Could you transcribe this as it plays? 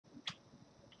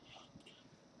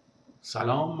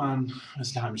سلام، من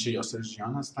مثل همیشه یاسر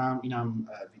جیان هستم. اینم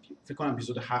فکر کنم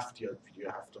اپیزود 7 یا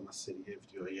ویدیو 7 از سری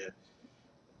ویدیوهای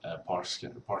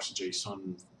پارس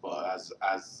جیسون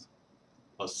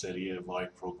با سری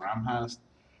yProgram هست.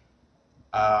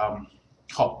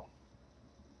 خب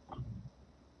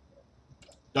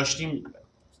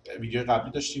ویدیو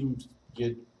قبلی داشتیم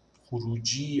یه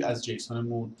خروجی از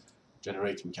جیسونمون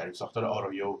جنریت میکردیم، ساختار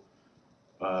آرایو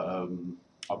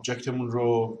آبجکتمون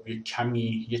رو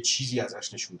یه چیزی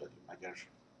ازش نشون دادیم. اگر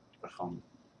بخوام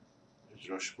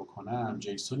اجراش بکنم،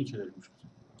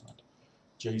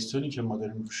 جیسونی که ما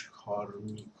داریم روش کار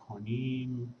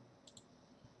میکنیم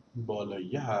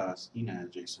بالایی هست. اینه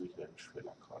جیسونی که داریم روش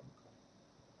فعلا کار میکنیم،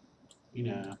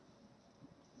 اینه.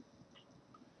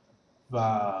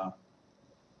 و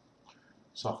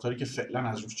ساختاری که فعلا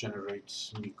از روش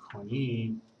جنریت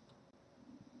میکنیم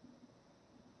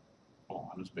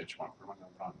هنوز بنچمارک رو من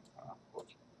ران میکنم.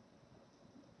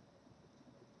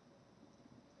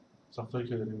 ساختاری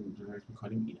که داریم جنریت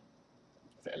میکنیم اینه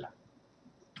فعلا.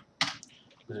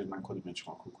 بذارید من کد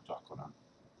بنچمارک رو کوتاه کنم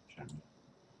کمی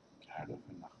که هر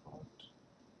دفعه نخواد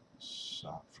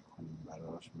صرف کنیم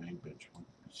براش. من این بنچمارک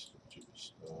 20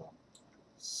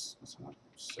 مثلا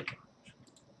 3.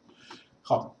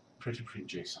 خب pretty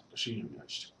print JSON داشته اینو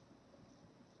می‌نوشتیم.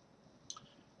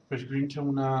 pretty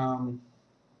printمونم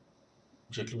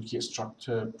شکلی بود که struct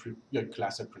یا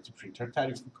کلاس pretty printer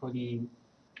تعریف میکنیم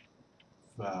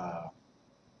و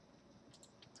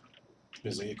به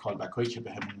ازای کالبک هایی که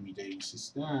بهمون میده این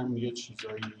سیستم یه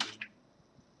چیزایی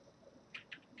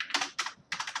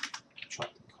چاپ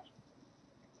میکنیم.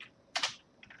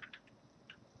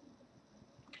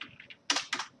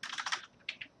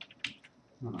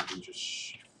 من اینجا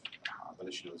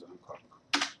اولش رو بزنم کار میکنم.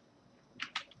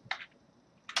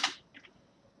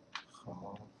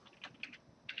 خب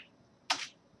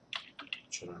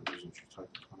چرا امروز اینجور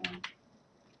تایپ کنم؟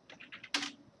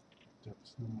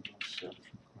 دبتمون رو صرف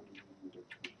کنیم.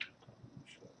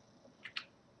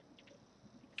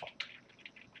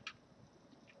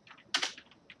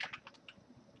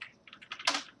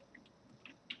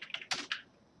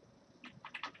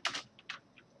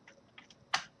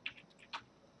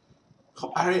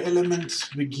 خب array element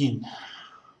begin.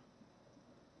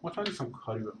 مطمئن نیستم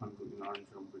کاری بخوایم رو اینا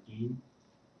انجام بدیم.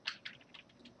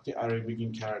 وقتی array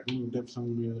begin کردیم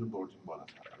دبتمون رو یه دونه بردیم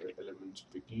بالاتر. array element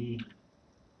begin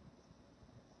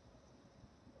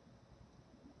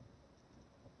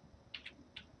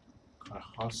کار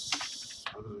خاص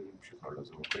بذاریم چه کار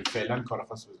لازم بکنیم. فعلا کار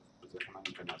خاص بذاریم من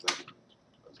به نظر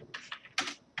لازم باشه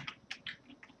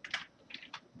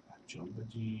انجام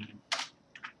بدیم.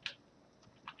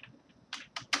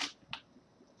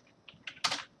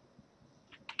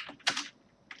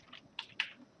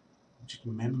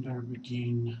 member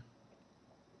begin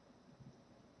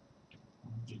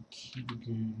key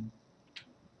begin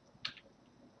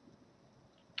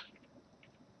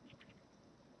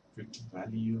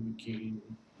value begin.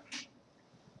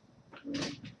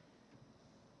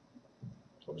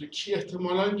 خب کی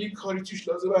احتمالاً یک کاری توش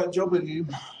لازم انجام بدیم.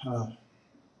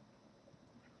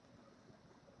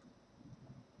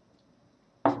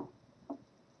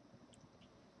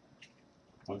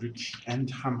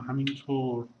 end هم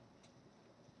همینطور.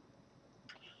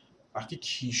 وقتی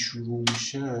کی شروع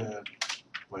میشه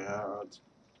باید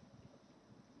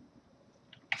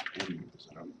m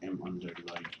بذارم m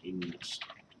underline این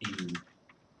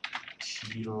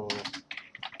کی رو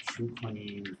شروع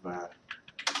کنیم و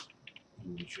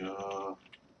اینجا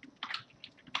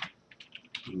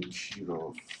این کی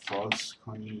رو فالس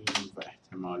کنیم و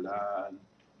احتمالاً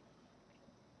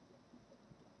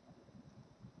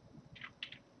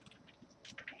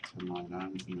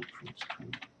اینو پرینت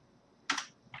کنیم.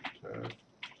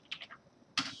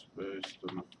 space دو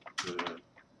نقطه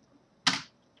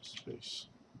space.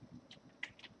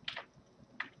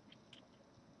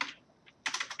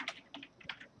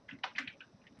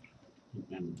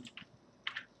 این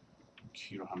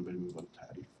کی رو هم بریم باید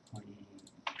تعریف کنیم.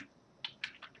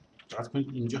 دقت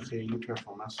کنید اینجا خیلی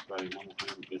پرفورمنس برای ما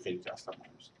مهمه، خیلی که اصلا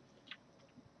مهم نیست.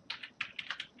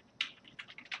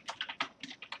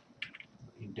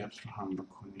 این دپث رو هم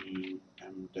بکنیم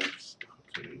m depth به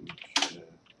خاطر اینکه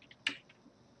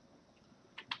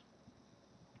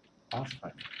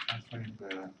آفرین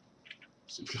به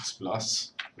C++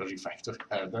 و ریفکتور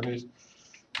کردنش.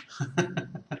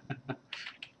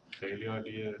 خیلی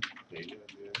عالیه خیلی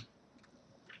عالیه.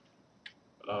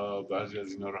 بعضی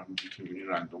از اینا رو هم که می‌بینی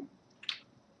رندوم.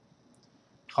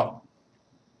 خب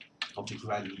object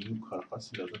value کار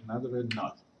خاصی لازم نداره.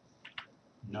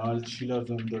 نال چی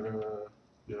لازم داره؟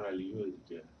 یه ولیو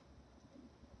دیگه.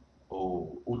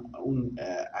 اون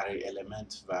array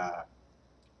element و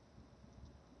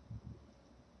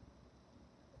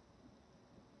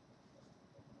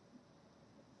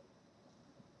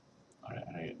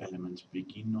آره element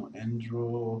begin و end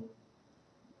رو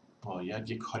باید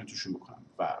یه کاری توشون بکنم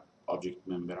و object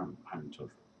memberم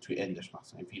همینطور توی endش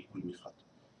مثلا ویرگول میخواد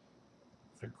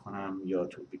فکر کنم یا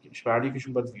تو بگیرش برای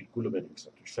یکیشون باید ویرگول رو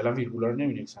بنویسم توش فعلا ویرگول ها رو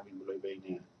نمی‌نویسم ویرگول های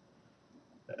بین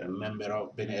ممبرها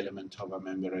بین element ها و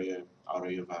ممبرهای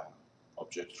array و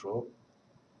object رو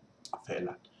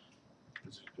فعلا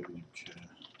بذارید ببینیم که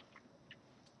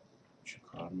چه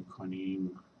کار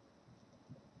میکنیم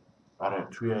آره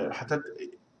توی حتی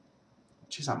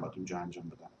چیز هم باید اینجا انجام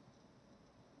بدم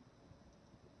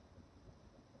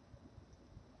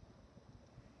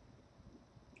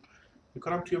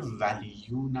میکنم توی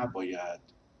ولیو نباید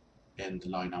end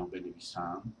line رو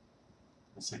بنویسم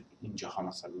مثل اینجا ها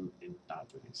مثلا end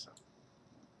line بنویسم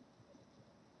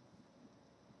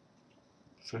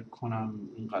فکر کنم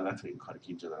این غلط این کاری که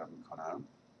اینجا دارم میکنم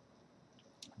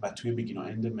و توی بگین و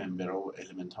اند ممبر و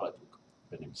element ها باید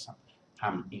بنویسم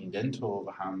هم ایندنت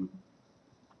و هم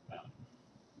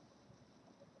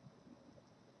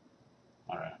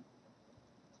آره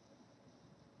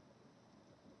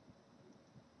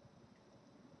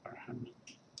همین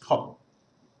خب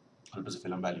حالا بذار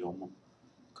فعلا ولیومو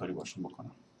کاری باشون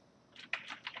بکنم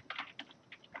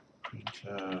printf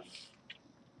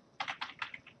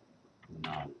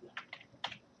null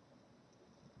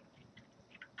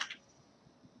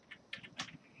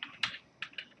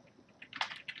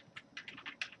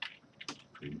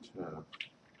printf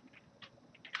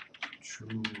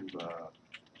true و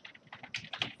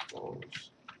false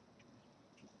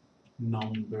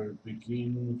number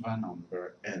begin و number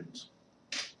end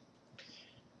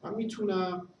من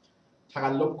میتونم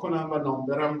تقلب کنم و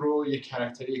نامبرم رو یک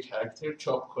کرکتر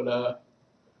چاپ کنم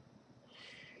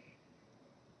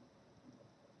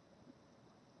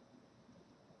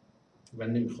و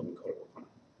نمیخوام این کارو بکنم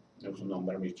نمیخوام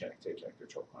نامبرم یک کرکتر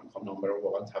چاپ کنم میخوام نامبر رو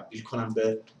واقعا تبدیل کنم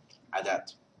به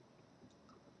عدد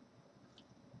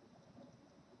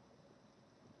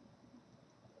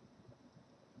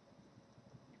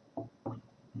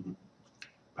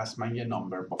پس من یه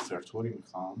نامبر بافر توری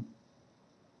میخوام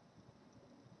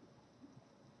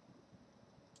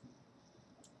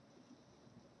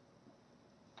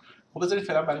خب بذارید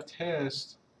فعلا برای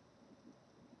تست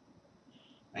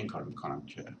این کار میکنم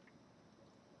که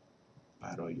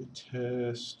برای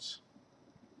تست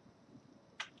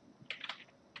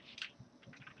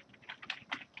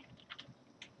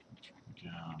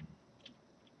میگم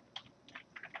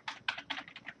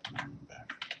نامبر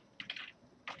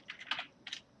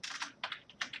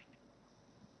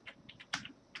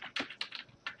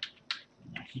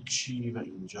هیچی و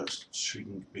اینجا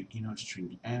string begin و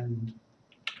string end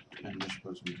endش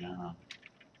باز میگم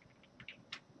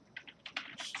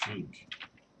string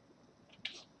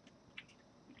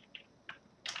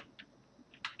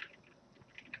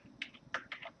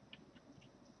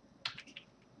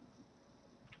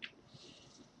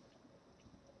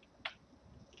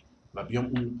و بیام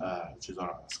اون چیزا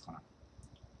رو عوض کنم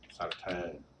سر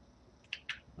ته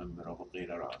ممبرها و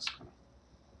غیره رو عوض کنم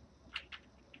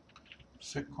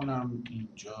فکر کنم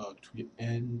اینجا توی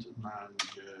end من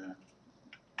یه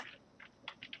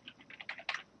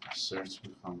assert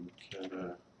میخوام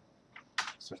که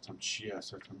assertم چیه؟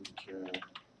 assertم این که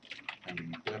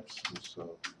depth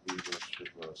مساوی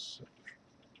باشه با صفر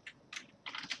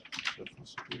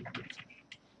مساوی depth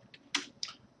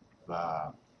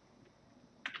و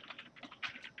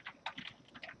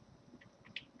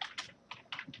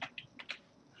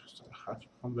خط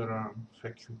میخوام برم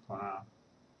فکر میکنم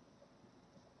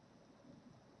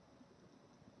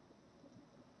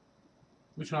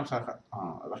میتونم سر خط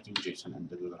وقتی این جیسون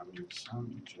اند رو دارم می‌نویسم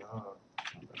اینجا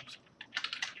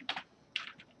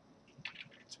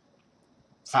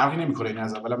فرقی نمیکنه این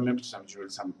از اولم نمیتونم اینجوری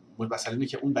بنویسم مثلا اینه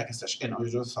که اون بک استش ان آیا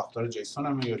جزء ساختار جیسون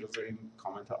هم یا جزء این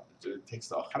کامنت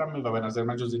تکست آخرم و به نظر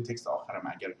من جزء این تکست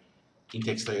آخرم اگر این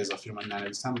تکست های اضافی رو من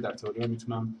ننویسم در تئوری من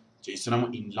میتونم جیسونمو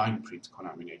این لاین پرینت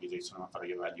کنم یعنی اگه جیسون من فقط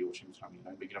یه ولیو باشه میتونم این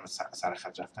لاین بگیرم و سر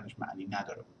خط رفتنش معنی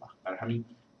نداره اون وقت برای همین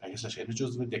بک استش ان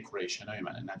جزء دکوریشن های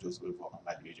منه نه جزء واقعا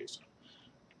ولیو جیسون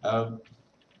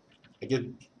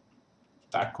اگه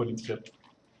درک کنید که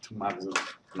تو مغز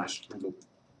مشغول و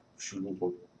شلوغ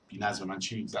و بی‌نظم من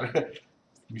چی میگذره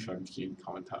میفهمید که این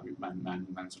کامنت ها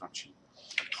منظورم چی.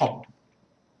 خب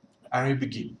array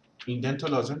begin ایندنت رو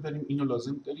لازم داریم اینو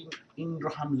لازم داریم این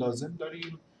رو هم لازم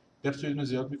داریم دپت رو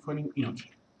زیاد میکنیم اینو که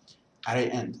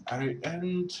array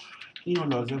end اینو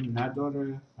لازم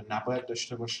نداره و نباید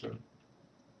داشته باشه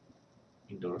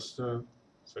این درسته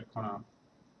فکر کنم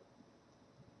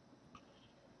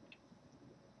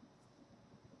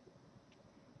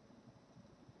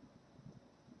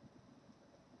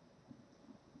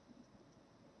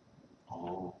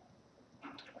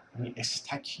یعنی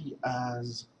استکی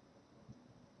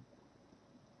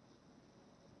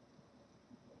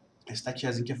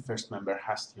از اینکه فرست ممبر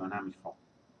هست یا نمیخوام.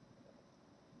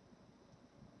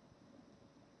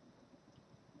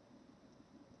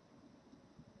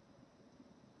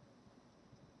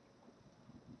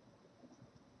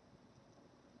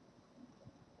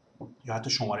 یا حتی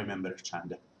شماره ممبرش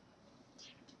چنده.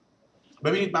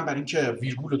 ببینید من برای اینکه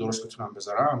ویرگول رو درست بتونم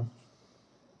بذارم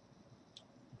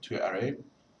توی اری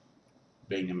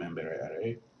بین ممبرهای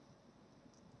اری،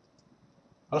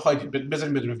 حالا خواهید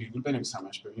بذاریم بدون ویرگول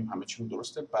بنویسمش ببینیم همه چیمون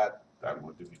درسته، بعد در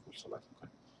مورد ویرگول صحبت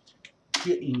می‌کنیم.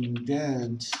 توی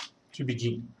ایندنت توی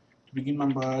بیگین من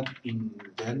باید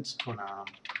ایندنت کنم،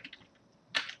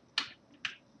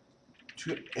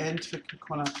 توی اند فکر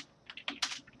می‌کنم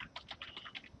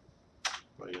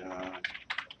باید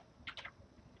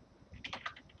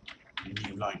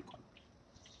نیو لاین کنم.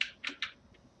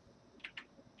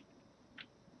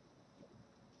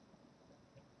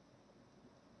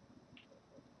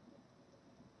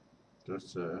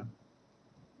 درسته؟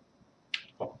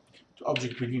 خب تو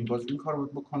آبجکت بیگین باز این کار رو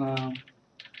باید بکنم،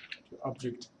 تو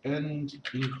آبجکت اند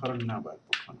این کار رو نباید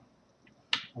بکنم.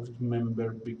 آبجکت ممبر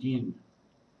بیگین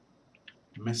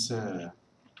مثل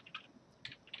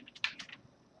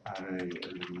اری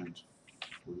الیمنت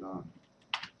فلان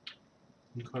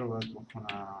این کار رو باید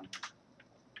بکنم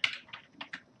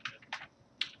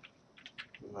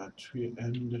و توی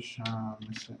اندش هم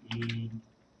مثل این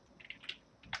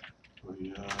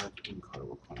باید این کار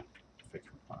رو بکنم.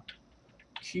 فکر میکنم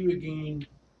کی بگین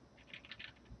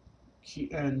کی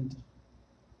اند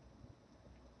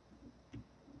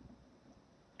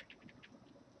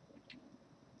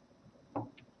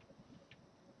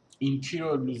این کی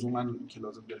رو لزوما که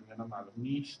لازم داریم یا نه معلوم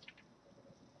نیست.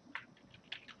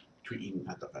 تو این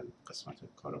حداقل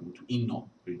قسمت کارمون تو این نوع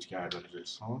برید کردن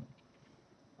جیسون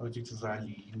object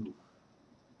value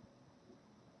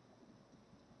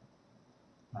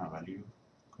نه value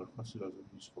کار خاصی لازم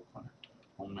نیست بکنه،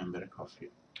 اون ممبر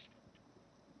کافیه.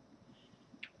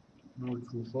 نو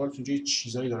تو فالس اینجا یه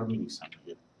چیزایی دارم می‌نویسم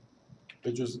دیگه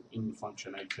به جز این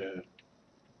فانکشن هایی که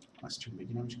استرینگ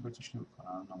بگیرم هیچ کارتش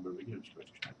نمی‌کنم، نمبر بگیرم هیچ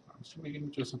کارتش نمی‌کنم. استرینگ بگیرم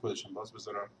میتونستم خودشم باز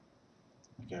بذارم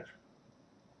اگر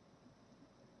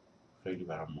خیلی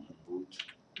برام مهم بود.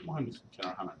 مهم نیست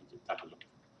کنار هم دیگه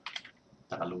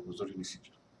تقلب بزرگی نیست.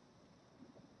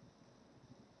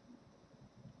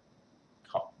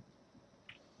 خب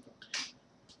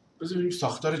بذار ببینیم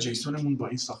ساختار جیسونمون با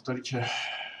این ساختاری که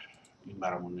این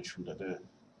برامون نشون داده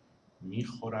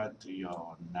میخورد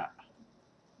یا نه.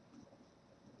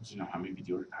 این همه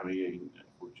این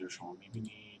خروجی رو شما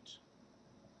میبینید.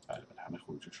 بله همه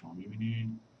خروجی رو شما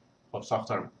میبینید. خب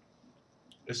ساختار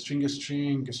string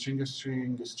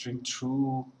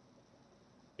true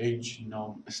age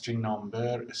string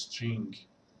number string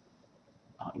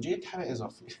اینجا یه تب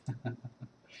اضافی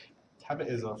تب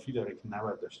اضافی داره که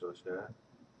نباید داشته باشه.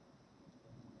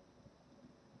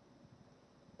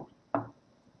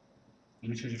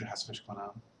 اینو چجوری حذفش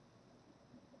کنم؟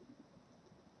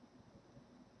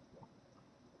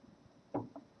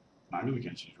 معلومه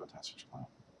که چجوری باید حذفش کنم.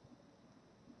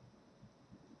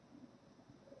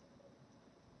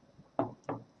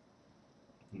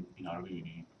 اینا رو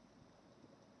ببینید،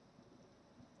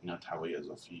 اینا تبای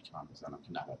اضافی که من بزنم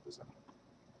که نباید بزنم.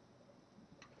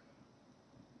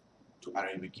 تو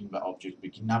اری بگین و آبجکت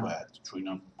بگین نباید، چون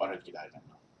اینا قراره دیگه دقیقا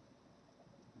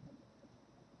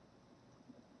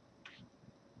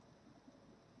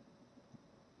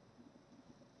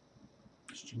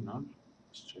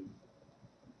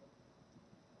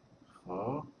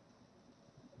خب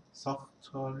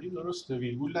ساختاری درسته،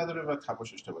 ویرگول نداره و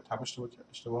تباش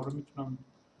اشتباه رو میتونم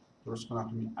درست کنم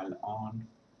همین الان.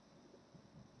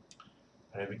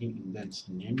 برای بگیم ایندنت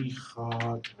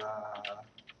نمیخواد و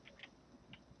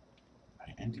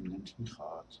برای اند ایندنت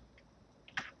میخواد.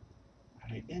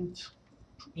 برای اند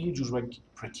این جور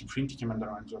پرتی پرینتی که من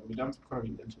دارم انجام میدم فکر کنم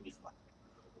ایندنت میخواد.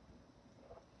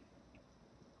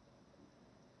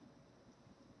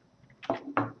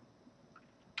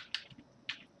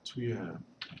 توی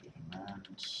element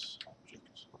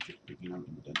object بگیرم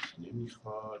ایندنت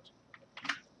نمیخواد.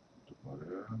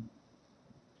 دوباره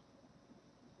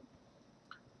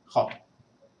خب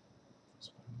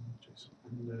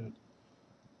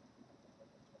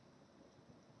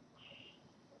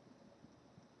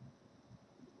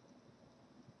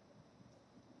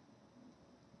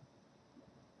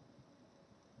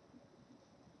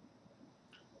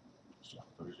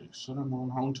ساختار جیسونمون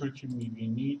همونطور که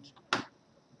میبینید.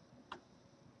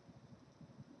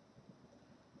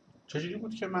 چجوری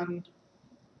بود که من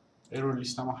ارور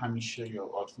لیستم همیشه یا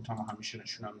آوتپوتم همیشه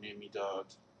نشونم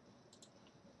نمیداد؟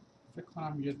 فکر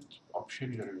کنم یه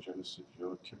آپشنی داره ویژوال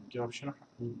استودیو که میگه آپشن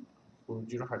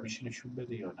خروجی رو همیشه نشون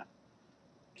بده یا نه.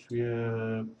 توی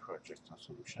پروژکت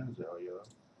سولوشنز آیا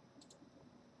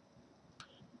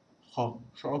خب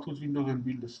شما تو ویندوز and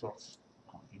build starts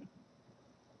اینه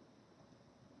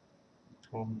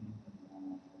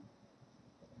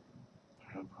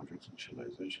project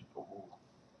initialization open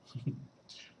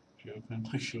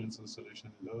assurance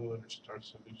solution load start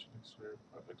solution expert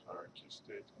project hierarchy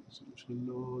state solution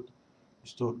load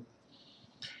restore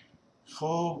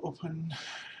خب open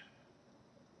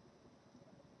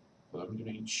خدا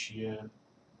میدونه این چیه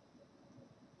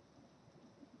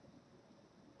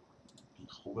این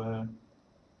خوبه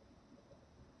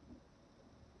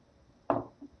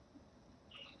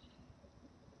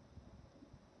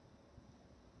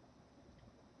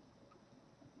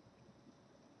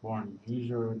One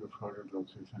user the project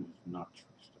location is not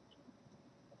trusted.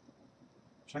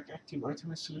 Check active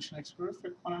item solution explorer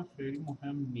فکر کنم خیلی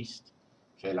مهم نیست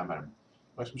فعلا برام.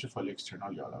 باعث میشه فایل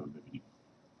اکسترنال یا علاوه ببینیم.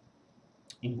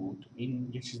 این بود. این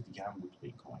یه چیز دیگه هم بود به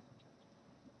این کمک می‌کرد.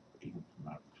 این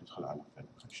مربوط حالا الان فعلا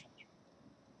کارش ندارم.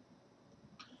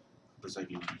 بذار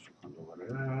این رو کنم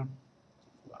دوباره.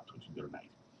 توضیح رو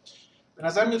نگید. به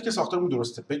نظر میاد که ساختارمون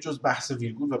درسته به جز بحث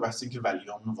ویرگول و بحث اینکه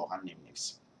ولیامون رو واقعا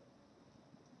نمی‌نویسیم.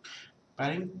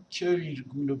 برای اینکه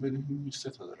ویرگول رو بدیم 3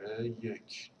 تا داره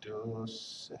 1 2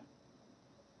 3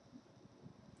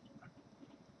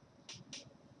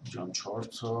 جام 4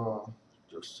 تا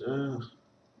 2 3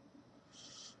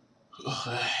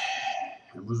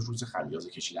 امروز روز خلیازه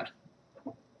کشیدن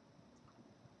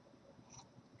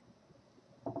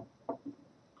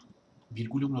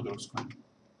ویرگولمون رو درست کنیم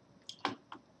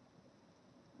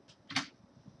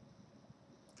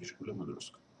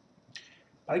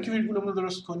برای اینکه ویرگولمون رو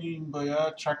درست کنیم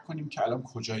باید چک کنیم که الان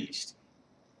کجای لیستیم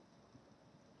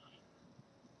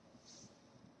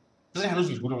بذارید هنوز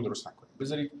ویرگولمون رو درست نکنیم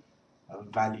بذارید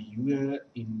ولیو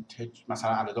اینتج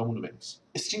مثلا عددامون رو بنویسیم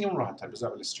استرینگمون راحت تر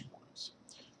بذار اول استرینگ بنویسیم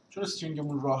چون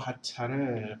استرینگمون راحت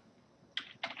تره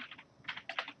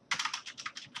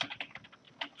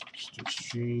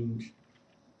string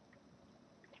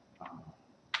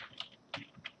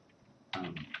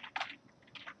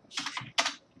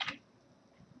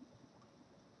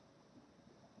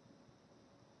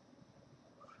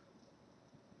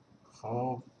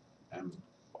خب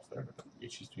بافر بدم یه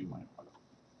چیز توی مایم حالا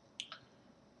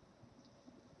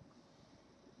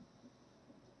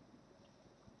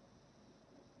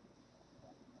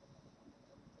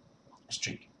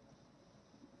string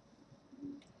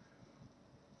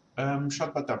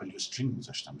شاید باید W string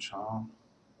میذاشتمش ها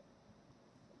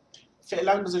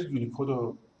فعلا بذارید یونیکود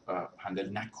رو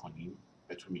هندل نکنیم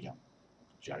بهتون میگم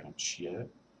جریان چیه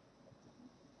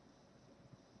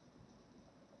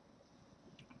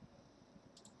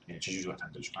یعنی چجوری باید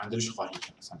هندلش کنم هندلش خواهیم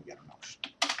کرد اصلا نگران نباشید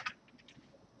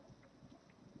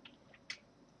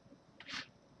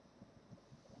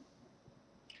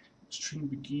string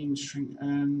begin string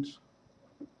end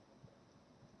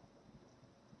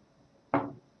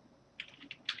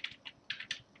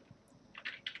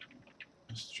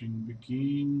string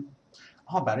begin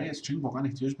برای string واقعا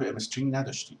احتیاج به string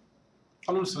نداشتیم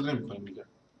حالا استفاده نمی‌کنیم دیگه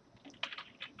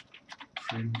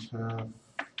printf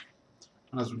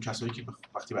من از اون کسایی که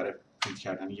وقتی برای پرینت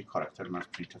کردن یک کاراکتر من از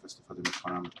printf استفاده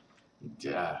می‌کنم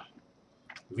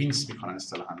وینس می‌کنن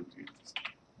اصطلاحاً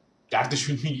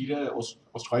دردشون میگیره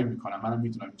عذرخواهی می‌کنم منم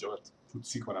میدونم اینجا باید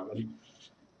فوتسی کنم ولی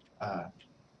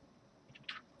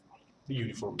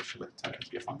یونیفرم بشه بهتره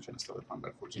یه فانکشن استفاده کنم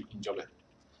برای خروجی اینجا به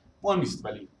مهم نیست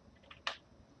ولی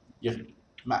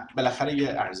بالاخره یه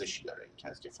ارزشی داره که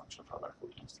از یه فانکشن رو برای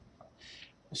خروجی استفاده کنم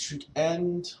string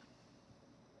end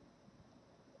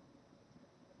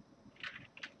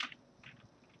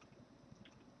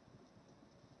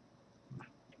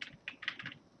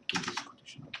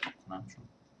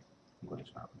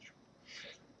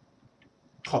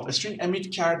خب string emit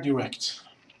کرد direct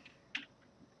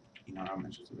اینا رو هم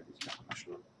اجازه بدید که همش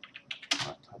رو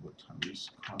مرتب و تمیز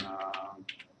کنم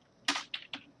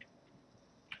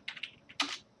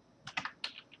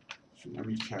string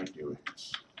emit کرد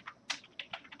direct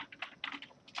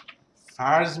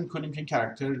فرض میکنیم که این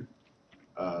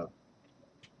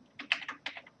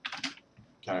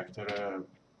کاراکتر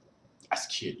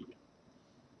اسکیه دیگه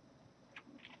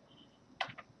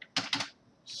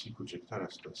سی کوچکتر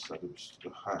است از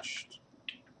 128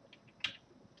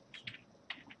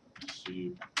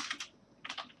 سی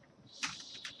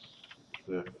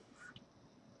صفر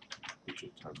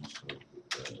کوچکتر مساوی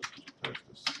کوچکتر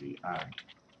است سی ان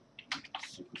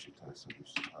سی کوچکتر است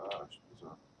 128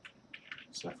 بذار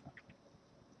صفر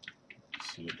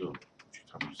 32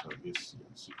 کوچکتر مساوی سی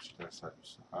ان سی کوچکتر است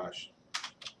 128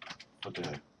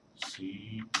 خود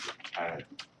سی کر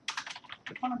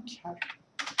بکنم کر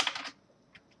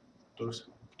درست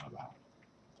کنم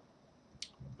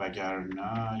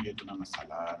وگرنه یه دونه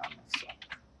مثلا هم مثلا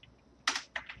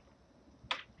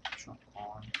چون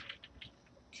کن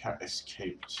کر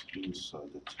اسکیپت این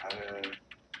ساده تره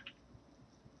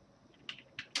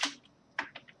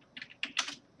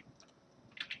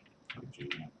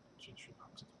چیز شد هم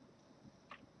زدم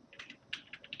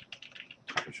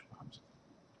تبش رو هم زدم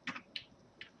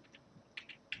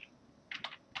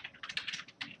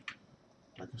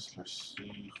بک اسلش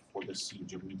سی خود سی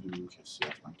اینجا میدونیم که سی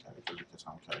حتما کرکتر که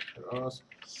تمام کرکتر هست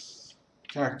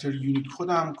کرکتر یونیکود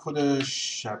هم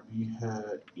کدش شبیه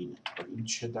اینه. این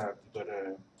چه دردی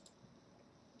داره؟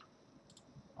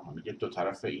 میگه دو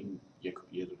طرف این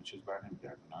یه دونه چیز بر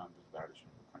نمیگردونم بردشون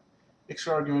بکنیم. extra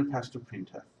argument pass to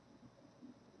printf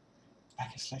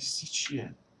بک اسلش سی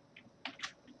چیه؟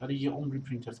 برای یه عمری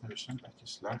printf نوشتن بک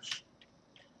اسلش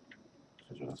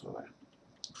خجالت ببرم.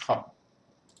 خب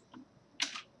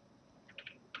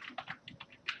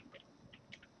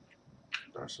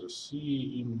درس سی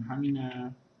این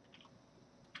همینه.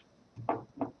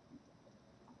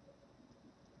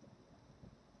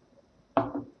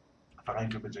 فقط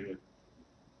اینجا به جای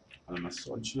علامت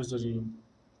سوال چی بذاریم؟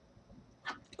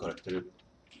 کاراکتر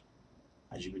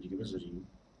عجیب دیگه بذاریم.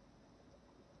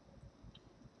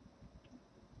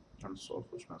 چون سوال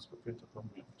خوشمزه که اتفاق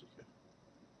میفته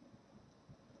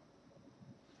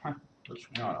که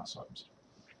داشت میارم سوال بذاریم.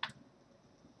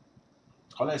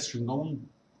 حالا استرینگامون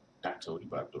در تئوری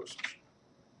باید درست بشه.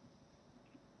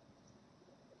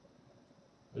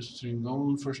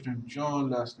 استرینگامون first name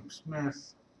John last name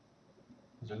Smith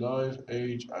is alive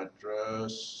age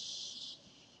address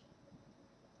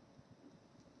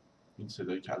این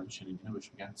صدایی که الان شنیدین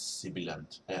بهش میگن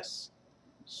sibilant S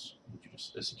اینجوری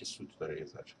اسی که سوت داره یه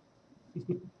ذره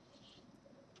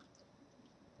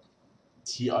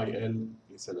TIL این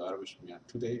صدا رو بهش میگن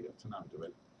today تو نمیده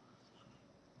ولی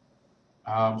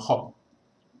خب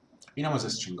این هم از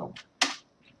استرینگام.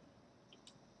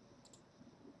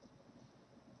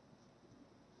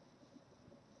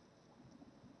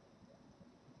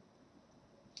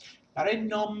 برای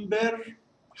نامبر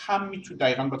هم میتونی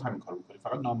دقیقا باید همین کار بکنی.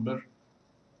 فقط نامبر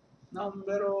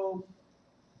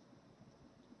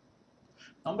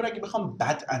اگه بخوام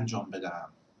بد انجام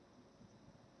بدم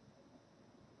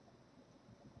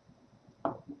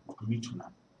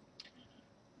میتونم.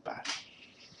 بله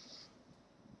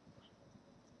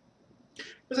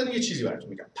بذارید یه چیزی براتون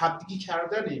میگم. تبدیل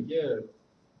کردن یه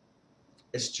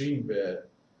استرینگ به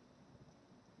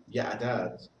یه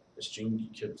عدد استرینگی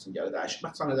که مثلا یه عدد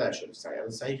مثلا عدد اشاری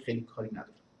صحیح خیلی کاری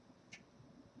نداره.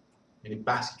 یعنی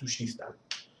بحثی توش نیست در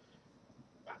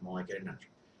معاینه نداره.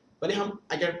 ولی هم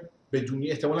اگر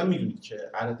بدونی احتمالاً میدونید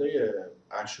که عددهای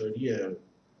اشاری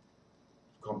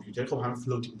کامپیوتر خب هم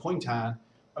فلوتینگ پوینت هن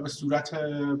و به صورت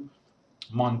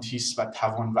مانتیس و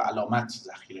توان و علامت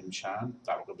ذخیره میشن.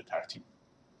 در واقع به ترتیب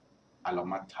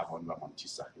علامت، توان و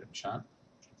مانتیس ذخیره میشن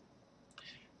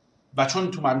و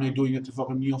چون تو مبنای دو این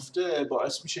اتفاق میفته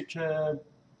باعث میشه که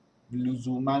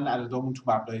لزوما عددامون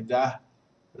تو مبنای 10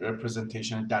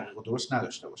 رپرزنتیشن دقیق و درست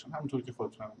نداشته باشن. همونطور که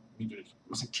خودتون هم میدونید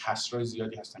مثلا کسرای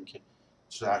زیادی هستن که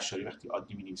صورت اشاری وقتی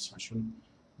عادی می‌نویسیمشون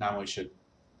نمایش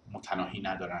متناهی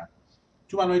ندارن.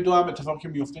 تو مبنای دو هم اتفاقی که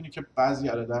میفته اینه که بعضی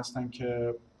عدد هستن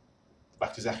که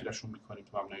وقتی ذخیرهشون میکنیم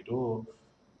تو مبنای دو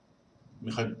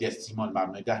میخوایم دسیمال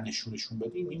مبنای 10 نشونشون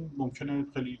بدیم، این ممکنه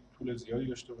خیلی طول زیادی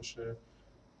داشته باشه.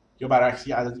 یا برعکس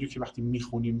یه عددی رو که وقتی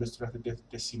میخونیم به صورت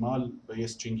دسیمال و یه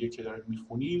استرینگی که داریم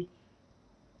میخونیم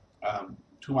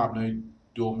تو مبنای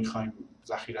دو میخوایم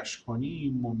ذخیرش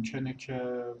کنیم ممکنه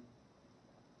که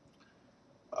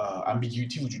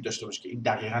امبیگویتی وجود داشته باشه که این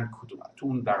دقیقاً کدومه. تو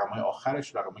اون رقم‌های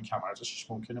آخرش رقم‌های کم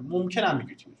ارزشش ممکنه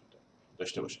امبیگویتی وجود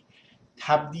داشته باشه.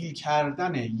 تبدیل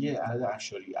کردن یه عدد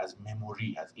اشاری از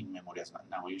مموری، از این مموری، از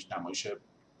نمایش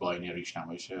باینریش،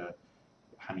 نمایش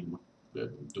همین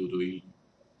دویی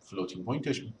فلوتینگ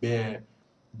پوینتش به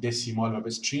دسیمال و به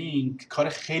استرینگ کار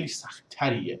خیلی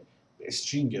سخت‌تریه. به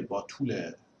استرینگ با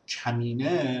طول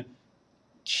کمینه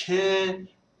که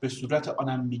به صورت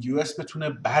آنامبیگیوس بتونه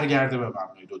برگرده به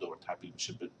مبنای دو دوباره تبدیل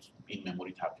بشه، به این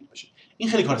مموری تبدیل بشه. این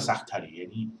خیلی کار سخت‌تریه.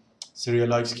 یعنی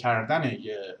سریالایز کردن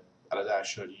یه عدد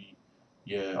اشاری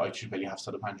یه IEEE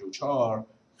 754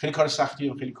 خیلی کار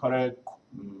سختیه و خیلی کاری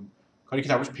که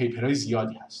دربارش پیپرهای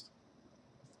زیادی هست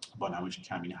با نمایش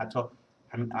کمینه. حتی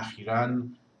همین اخیراً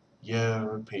یه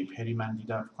پیپری من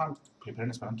دیدم، فکر کنم پیپر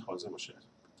نسبتاً تازه باشه،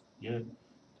 یه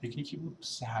تکنیکی بود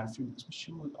 3 حرفی بود، اسمش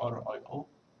چی بود؟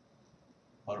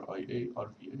 RIA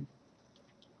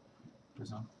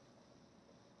بزن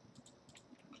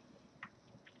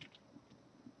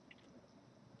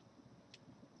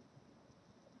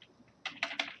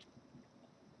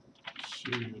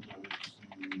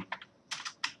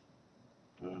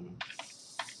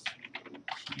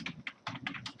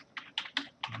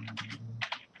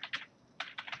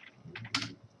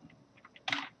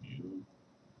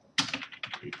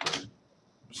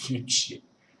این چیه؟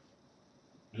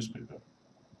 نیوزپیپر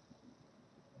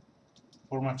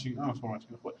فرمتینگ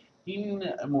خود این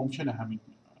ممکنه همین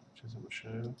چیزا باشه.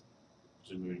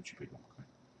 بذاریم ببینیم چی پیدا می‌کنیم.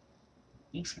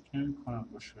 این فکر نمی‌کنم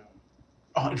باشه.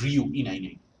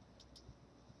 اینه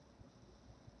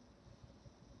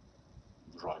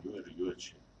ریو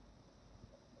چیه؟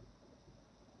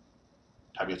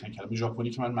 طبیعتا کلمه ژاپنی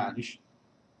که من معنیش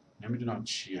نمیدونم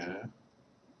چیه،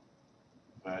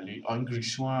 ولی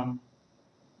انگلیسی هم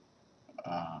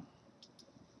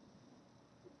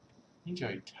این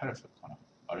جدید تره فکر کنم.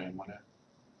 آره این مال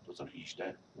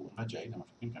 2018 اونقدر جدید هم فکر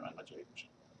نمی‌کنم انقدر جدید باشه.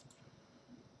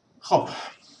 خب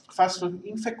فصل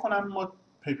این فکر کنم ما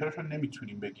پیپرش رو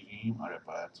نمیتونیم بگیریم. آره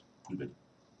باید پول بدیم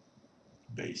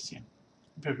بیسیم.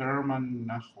 این پیپر رو من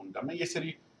نخوندم. من یه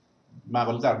سری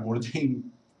مقاله در مورد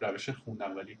این روش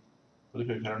خوندم ولی خود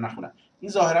پیپر رو نخوندم.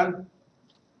 این ظاهراً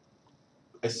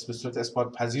به صورت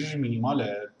اثبات پذیر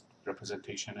مینیماله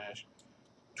رپرزنتیشنش،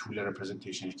 طول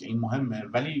رپرزنتیشنش که این مهمه،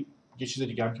 ولی یه چیز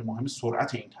دیگه هم که مهمه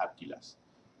سرعت این تبدیل است.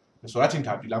 سرعت این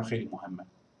تبدیل هم خیلی مهمه.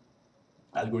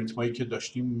 الگوریتمایی که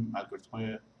داشتیم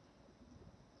الگوریتمای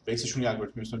بیسشون یه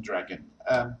الگوریتمی مثل دراگن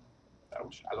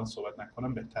الان صحبت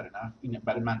نکنم بهتره. نه این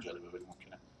برای من جالبه ولی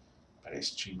ممکنه برای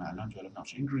استریم الان جالب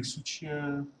نباشه. این ریسو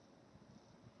چیه؟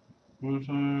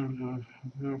 فلوریان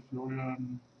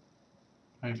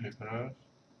این پیپر هست.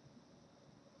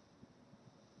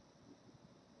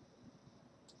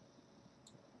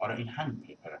 آره این همین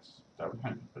پیپر است. در واقع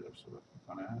همین پیپر داره صحبت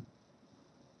میکنه.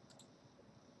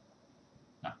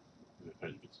 نه پیپر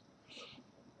دیگه.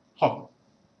 خب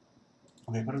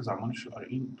پیپر زمانش آره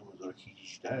این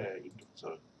 2018 این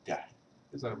 2010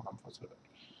 یه ذره با هم فاصله داره.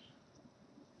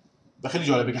 و خیلی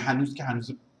جالبه که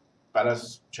هنوز بعد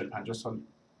از 40-50 سال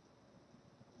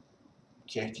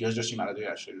که احتیاج داشتیم عددهای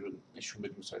اشاری رو نشون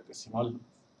بدیم صورت دسیمال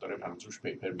داره هنوز روش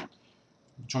پیپر میاد،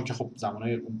 چون که خب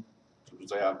زمانهای اون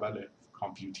روزای اول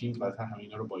کامپیوتینگ و همه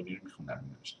اینا رو باینری میخوندن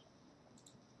می‌نوشتن.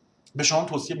 به شما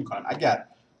توصیه میکنم اگر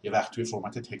یه وقت توی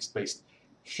فرمت تکست بیس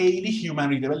خیلی هیومن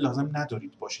ریدبل لازم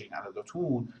ندارید باشه این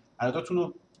عدداتون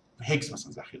رو هگز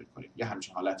مثلا ذخیره کنید، یه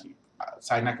همچین حالتی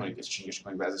سعی نکنید استرینگش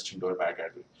کنید و از استرینگ دوباره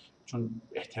برگردید، چون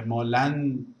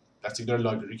احتمالاً دستگاه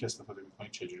لایبرری که استفاده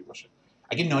میکنید چجوری باشه.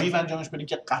 اگه نایو انجامش بدین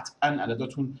که قطعاً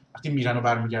عدداتون وقتی میرن و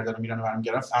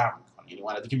برمیگردن فرق میکنه، یعنی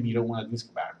اون عددی که میره اون عددی نیست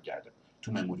که برمیگرده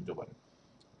تو مموری دوباره.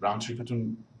 راوند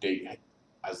تریپتون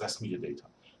از دست میده دیتا.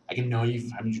 اگه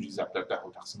نایو همینجوری ضرب در 10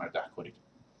 و تقسیم بر 10 کنید،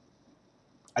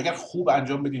 اگر خوب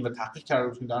انجام بدین و تحقیق کرده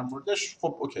باشین در موردش،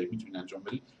 خب اوکی میتونید انجام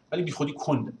بدید، ولی بیخودی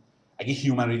کنده. اگه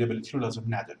هیومن ریدبیلیتی رو لازم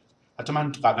ندارید. حتی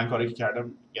من قبلا کاری که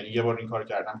کردم، یعنی یه بار این کارو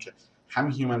کردم که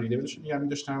هم هیومن ریدبیلیتی رو نگه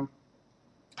می‌داشتم،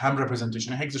 هم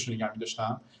رپرزنتیشن هگزش رو نگه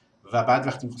می‌داشتم و بعد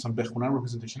وقتی می‌خواستم بخونم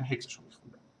رپرزنتیشن هگزش رو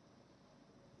می‌خوندم.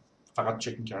 فقط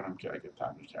چک می‌کردم که اگه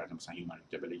تعبیر کرده مثلا هیومن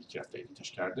ریدبیلیتی یکی رفته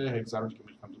ادیتش کرده، هگز رو دیگه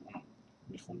اونو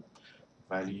می‌خوندم.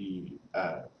 ولی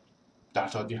در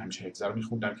حدی همیشه هگز رو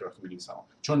می‌خوندم که وقتی می‌نویسم،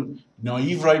 چون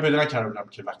نایو رای بده نکردم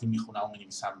که وقتی می‌خونم و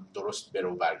می‌نویسم درست بره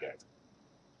و برگرده.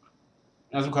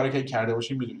 از اون کاری که کرده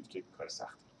باشیم می‌دونید که کار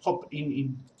سخته. خب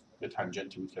این یه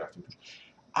تانجنتی بود که رفتیم توش.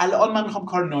 الان من می‌خوام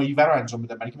کار نایو رو انجام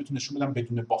بدم، برای اینکه بتونم نشون بدم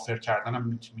بدون بافر کردن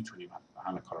هم می‌تونیم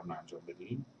همه کارا رو انجام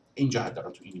بدیم. اینجا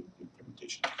حداقل تو این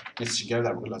ایمپلمنتیشن استرینگر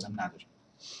در واقع لازم نداریم.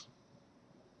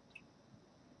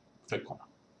 فکر کنم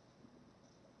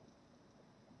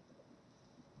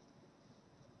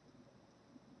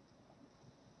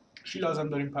چی لازم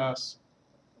داریم پس؟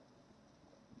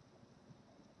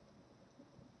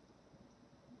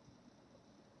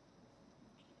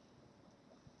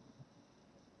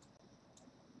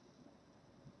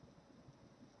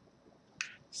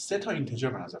 سه تا اینتجر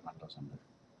به نظر من لازم داریم.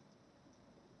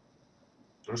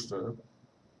 درسته؟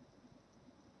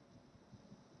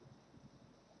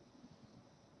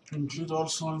 include all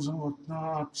signs and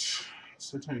whatnot.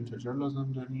 سه تا اینتجر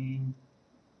لازم داریم.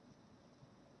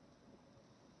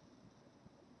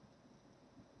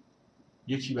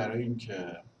 یکی برای این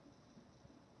که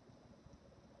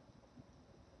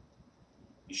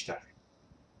بیشتر،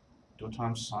 دو تا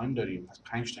هم ساین داریم، پس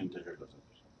 5 تا اینتجر لازم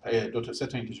داریم. سه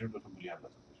تا اینتجر، دو تا بولیان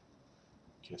لازم داریم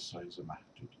که سایز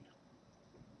محدودیه.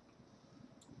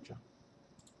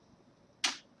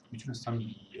 میتونستم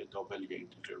یه دابل یه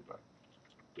اینتجر بر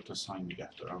دو تا ساین نگه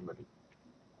دارم، ولی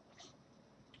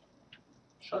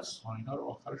شاید ساین ها رو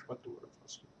آخرش باید دوباره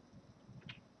پاس کنم.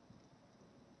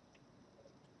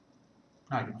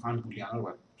 نه اگه بخواهم بولیان ها رو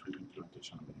باید توی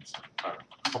ایمپلمنتیشن رو بنویسم.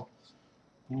 خب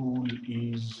bool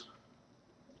is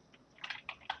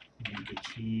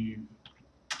negative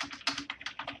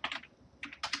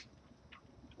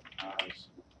as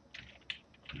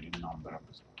یه نامبر هم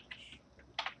بذارمش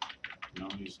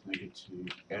num is negative,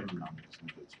 m num is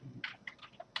negative,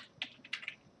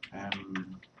 m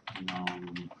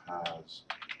num has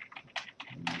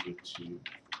negative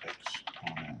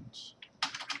exponent.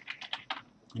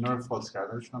 اینا رو فالس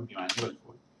کردنشون هم بی‌معنی باید.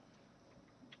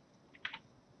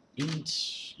 int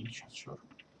شد شد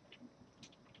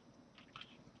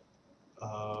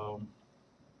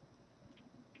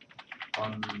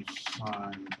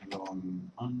unsigned long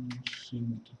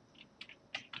unsigned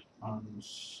long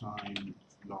unsigned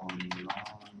long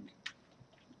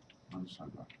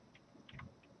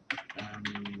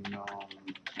num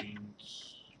int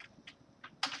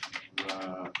و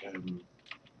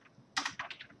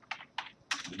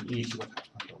این یکی باید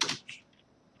حتما دابل باشه.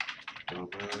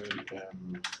 دابل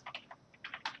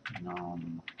num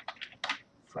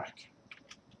frac.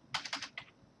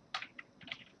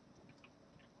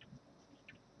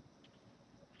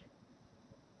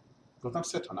 گفتم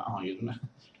سه تا نه، آها یه دونه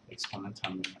اکسپوننت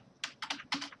هم میخوام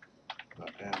و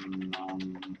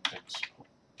num expo.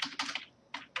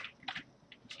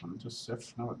 اکسپوننت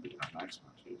صفر نباید بگیرم، نه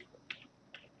اکسپوننت یک.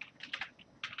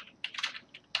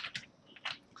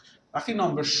 وقتی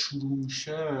نامبر شروع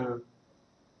میشه،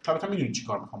 طبعا میدونید چی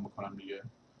کار میخوام بکنم دیگه.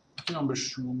 وقتی نامبر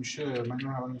شروع میشه من این رو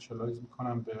اول اینیشالایز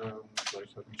میکنم به اون مقداری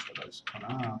که اینیشالایز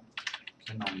کنم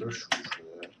که نامبر شروع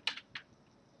شده.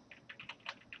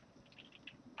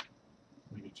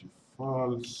 نگاتیو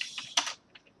فالس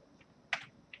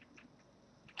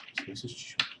اسپیسش چی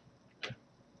شد؟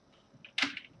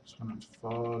 اکسپوننت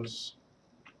فالس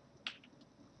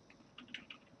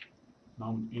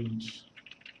نام اینت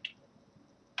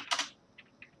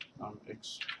num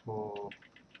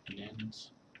exponent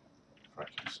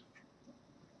fractions.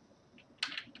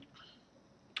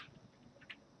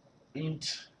 int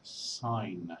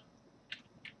sign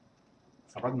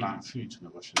فقط منفی میتونه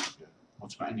باشه دیگه.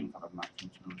 مطمئنیم فقط منفی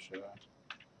میتونه باشه.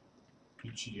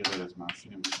 هیچ چیزی غیر از منفی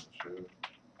نمیتونه باشه.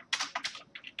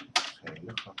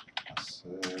 خیلی خوب.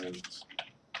 assert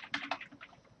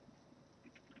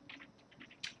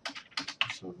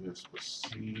مساوی است با c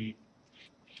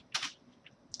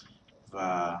و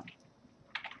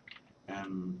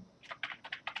m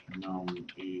num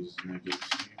is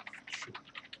negative true.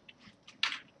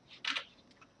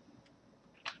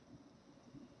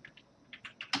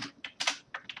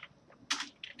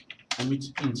 emit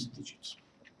int digit.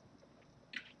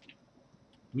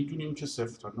 میدونیم که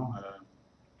 0 تا 9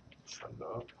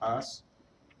 انشالله. پس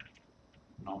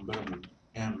نامبرمون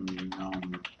m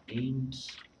num int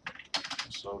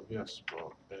مساوی است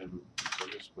با m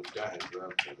مساوی است با 10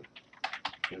 ضرب در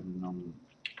m num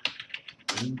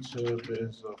int به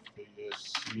اضافه c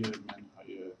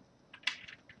منهای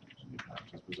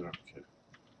پرانتز بذارم که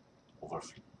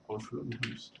overflow مهم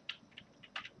نیست.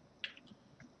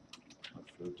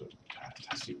 overflow داره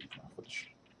تاثیر میکنه خودش.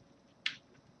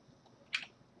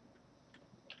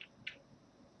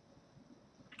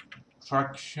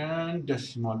 fraction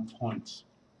decimal point.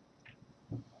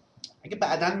 اگه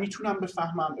بعداً میتونم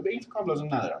بفهمم، به این فکرم لازم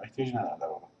ندارم، احتیاج ندارم در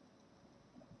واقع.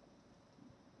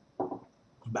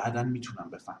 بعداً میتونم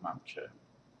بفهمم که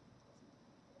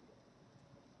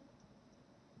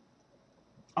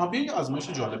بیاین یه آزمایش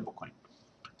جالب بکنیم.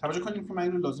 توجه کنیم که من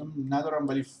اینو لازم ندارم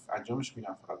ولی انجامش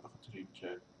میدم فقط به خاطر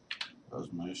اینکه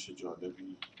آزمایش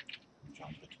جالبی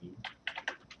انجام بدیم.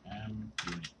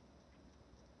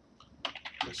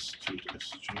 state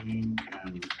string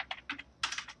and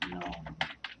num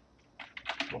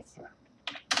buffer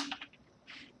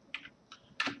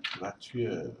و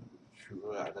توی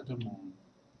شروع عددمون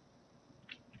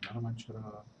اینا رو من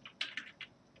چرا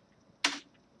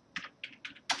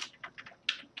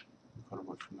این کارو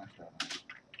باشون نکردم.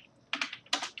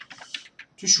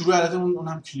 توی شروع عددمون اون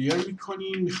هم کلیر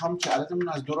میکنیم. میخوام که عددمون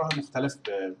از دو راه مختلف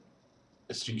به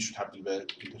استرینگش رو تبدیل به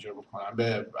اینتجر بکنم،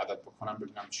 به عدد بکنم،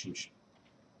 ببینم چی میشه.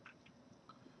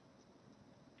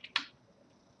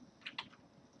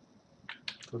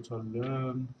 توتال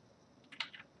لرن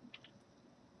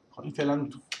خب این فعلا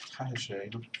تهشه،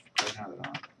 اینو کاری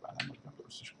ندارم، بعدا باید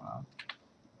درستش کنم.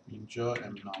 اینجا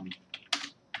امنام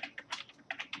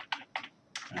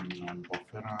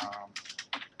بافرم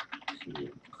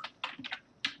کلیر میکنم.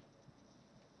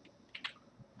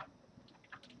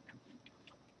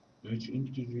 این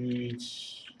دیجیت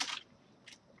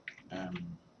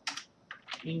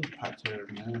این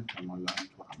پترن احتمالا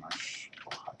تو همش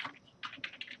خواهد بود.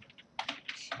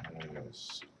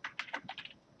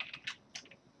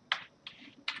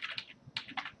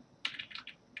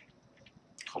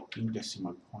 خب این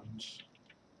دسیمال پوینت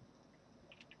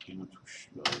اینو توش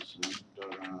لازم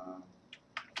دارم.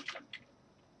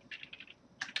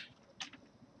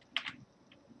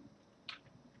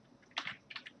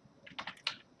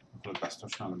 خود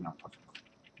بستاشون هم نمیدونم پاک میکنم.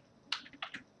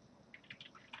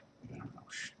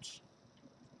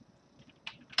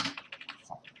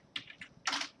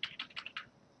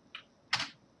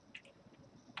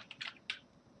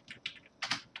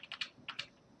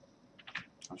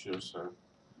 چی درسته؟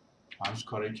 هنوز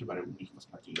کاری که برای اون یک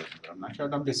قسمتی لازم دارم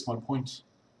نکردم. دسیمال پوینت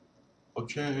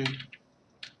اوکی.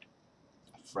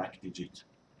 فرک دیجیت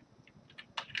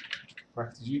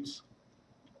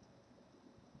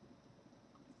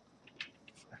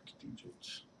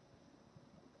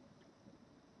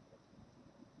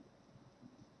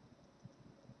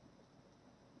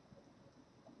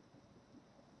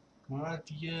ما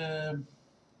دیگه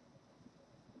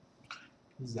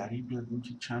ضریب بیادیم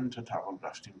که چند تا تقال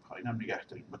رفتیم پایین هم نگه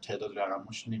داریم. با تعداد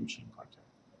رقماش نمیشه این کار کرد.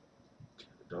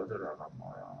 تعداد رقم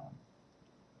ها را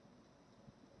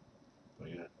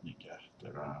باید نگه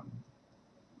دارم.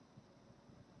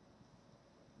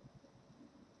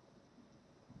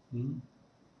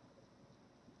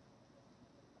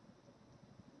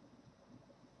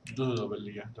 دو دابل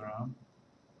نگه دارم.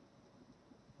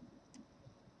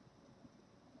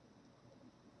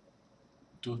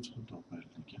 دو تا دابل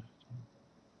نگه دارم.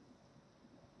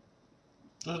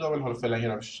 دو تا دابل حالا فعلا یه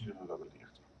روشش دو تا دابل نگه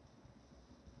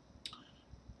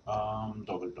دارم.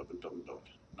 دابل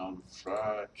نام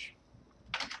فرک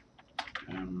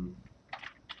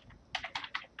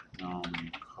نام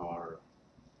کار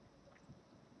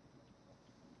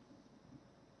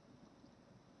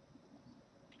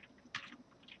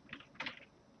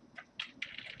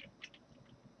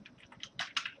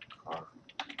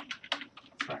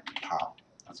فرک پاو.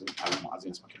 از این کلمه از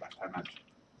این اسم که بدتر نداریم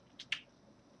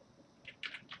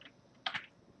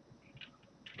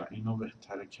و اینو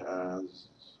بهتره که از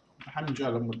همینجا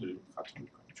الان ما داریم خطا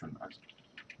میکنیم چون از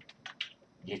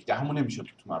 1/10 نمیشه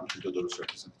تو مربوط به درست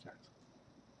رپرزنت کرد.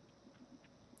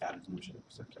 در نمیشه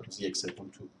رپرزنت کرد. از 1/3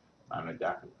 تو معنی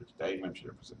 10 که دقیق نمیشه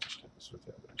رپرزنتش کرد به صورت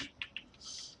اولش.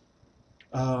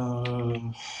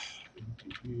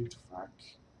 indicate fact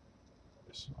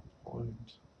decimal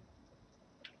point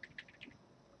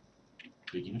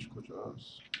بگینش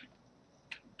کجاست؟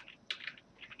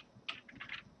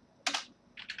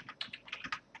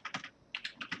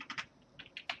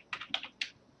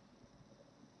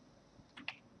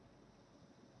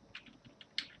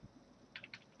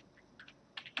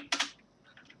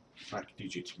 فرک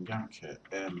دیجیت میگم که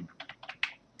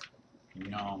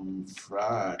نام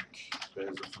فرک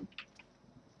به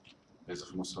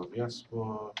اضافه مساوی است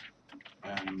با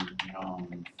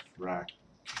نام فرک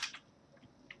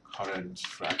current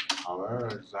فرک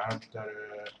پاور ضرب در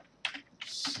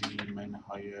سی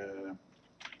منهای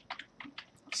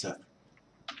 0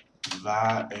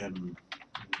 و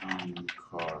نام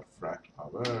کار فرک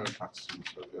پاور تقسیم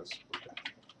مساوی است با 10.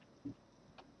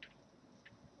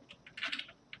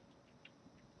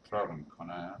 فرق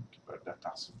میکنه که باید 10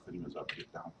 تقسیم کنیم اضافه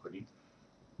 1/10 کنیم.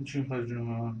 میتونیم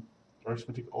فرجون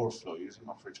arithmetic overflow using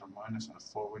operator minus and a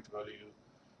 4-weight value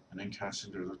and then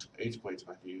casting the result to 8-weight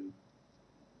value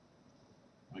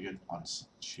we get answer.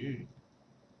 چی؟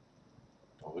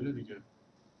 دابل دیگه.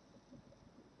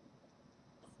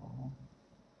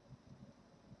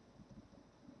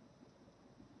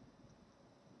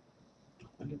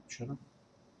 دابل چرا؟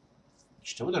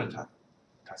 اشتباه داره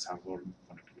تصور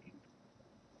میکنه که این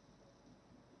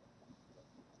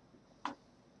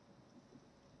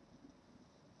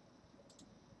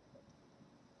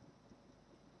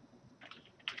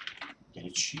یعنی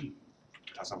چی؟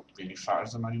 یعنی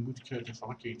فرض من این بود که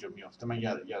اتفاقی که اینجا میافته من یه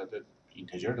عدد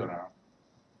اینتجر دارم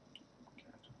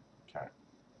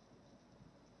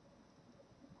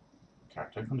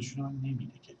کرکتر نشون من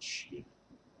نمیده که چیه.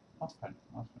 آفرین.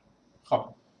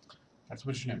 خب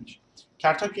ترتیبش نمیشه.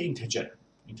 کرکتر که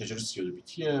اینتجر سیول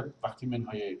بیتیه. وقتی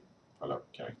منهای حالا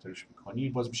کرکترش میکنی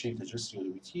باز میشه اینتجر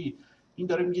سیول بیتی. این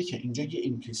داره میگه که اینجا یه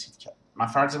ایمپلیسیت کرد. من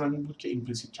فرض من این بود که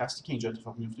ایمپلیسیت کستی که اینجا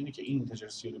اتفاق میفته اینه که این اینتجر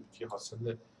سیول بیتی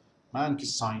حاصل من که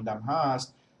سایندم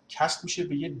هست کست میشه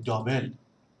به یه دابل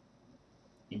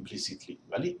ایمپلیسیتلی،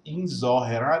 ولی این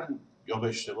ظاهرا یا به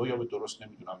اشتباه یا به درست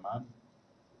نمیدونم، من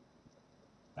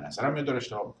به نظرم میاد داره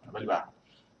اشتباه میکنه، ولی به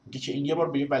میگه که این یه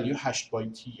بار به یه ولیو 8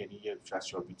 بایتی یعنی یه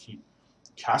 64 بیتی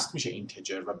کست میشه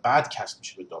اینتجر و بعد کست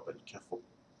میشه به دابل که خب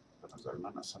به نظر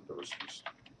من اصلا درست نیست.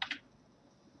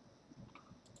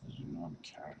 زوم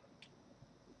کرد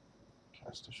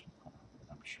کستش میکنم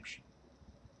نمیشه.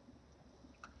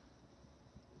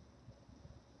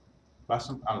 بس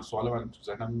الان سوال من تو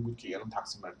ذهنم این بود که الان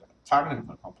تقسیم بر فرق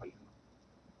نمیکنه کامپایلر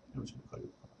نمیشه کاری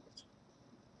بکنه.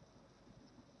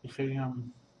 این خیلی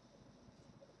هم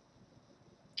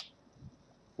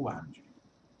خوبه همینجوری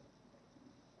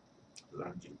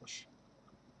دارم اینجوری باشه.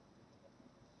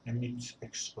 emit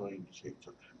explore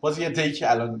indicator باز یه دی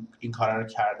که الان این کار رو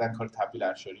کردن، کار تبدیل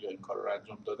اشاری یا این کار رو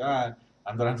انجام دادن،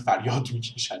 هم دارن فریاد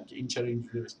میکشن که این چرا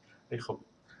اینجوری بشه. خب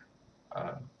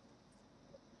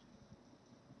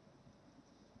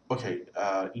اوکی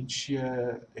این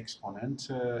چیه؟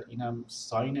 اکسپوننت، اینم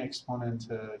ساین اکسپوننت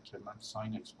که من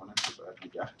ساین اکسپوننت رو باید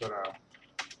نگه دارم.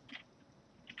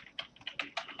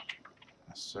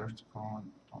 اسرت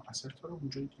کن، اسرت رو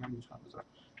اونجایی که من میتونم بذارم.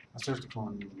 اسرت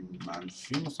کن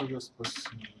منفی مساوی است با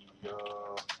سی یا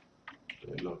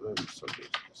به علاوه مساوی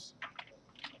است با سی.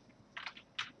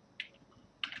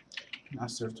 این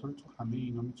اسرت رو تو همه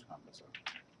اینا میتونم بذارم.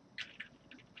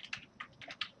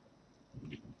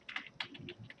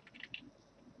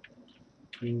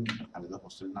 تو این عدد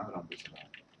حاصل ندارم بذارم،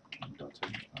 این داتا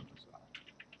میتونم بذارم.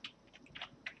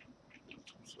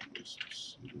 مساوی است با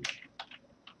سی.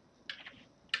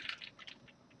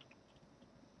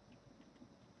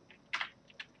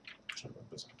 چرا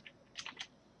بذارم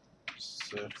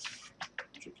صفر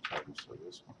کوچکتر مساوی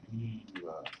است با این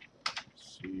و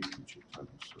سی کوچکتر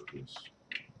مساوی است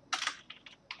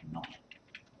نه.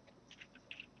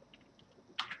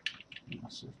 این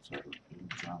اسرت رو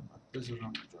اینجا هم باید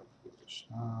بذارم، اینجا رو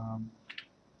گذاشتم.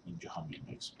 اینجا هم این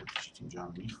اکسپورت دیجیت اینجا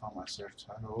هم میخوام اسرت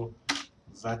رو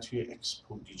و توی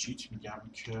اکسپورت دیجیت میگم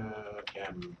که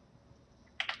ام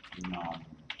نام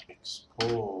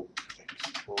اکسپو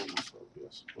مساوی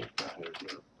است با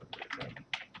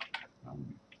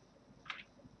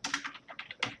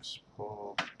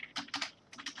اکسپو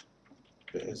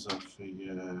به اضافه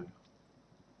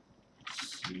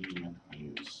سی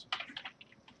منهای صفر.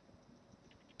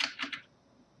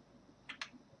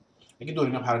 اگه دور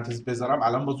اینا پرانتز بذارم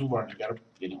الان باز اون وارنگر رو،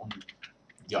 یعنی اون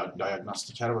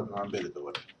دیاگنوستیک رو باید به من بده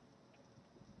دوباره.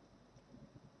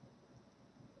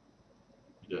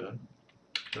 میده؟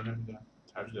 چرا نمیده؟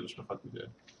 هرچی دلش بخواد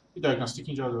میده. یه دیاگنوستیک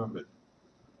اینجا به من بده.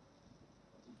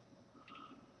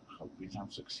 خب ریتم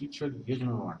سکسید شد، یه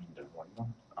دونه وارنینگ داره.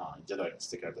 اینجا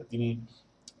دیاگنوستیک رو دادیم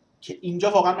که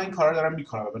اینجا واقعا من این کارا رو دارم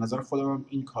میکنم و به نظر خودم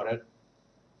این کار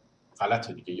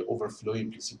غلطه دیگه. یه اوورفلو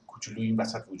ایمپلیسیت کوچولویی این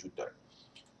وسط وجود داره.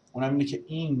 اونم اینه که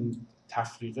این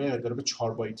تفریقه داره به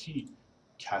 4 بایتی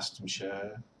کست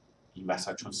میشه این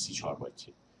وسط، چون 4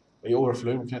 بایتی و یه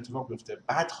اوورفلوی ممکن اتفاق بیفته.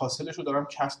 بعد حاصلش رو دارم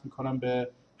کست میکنم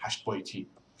به 8 بایتی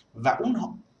و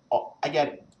اون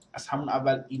اگر از همون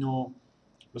اول اینو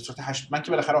به صورت 8، من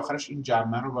که بالاخره آخرش این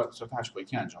جمع رو به صورت 8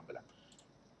 بایتی انجام بدم،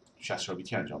 64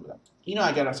 بیتی انجام بدم. اینو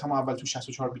اگر از همون اول تو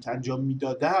 64 بیت انجام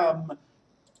میدادم،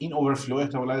 این اوورفلو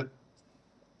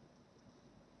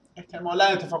احتمالاً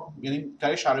اتفاق، یعنی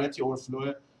در شرایطی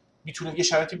اوورفلو میتونه یه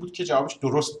شرایطی بود که جوابش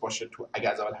درست باشه تو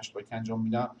اگر از اول 8 بایتی انجام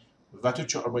میدم و تو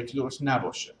 4 بایتی درست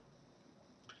نباشه.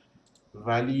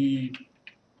 ولی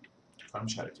کارم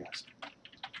شرایطی هست.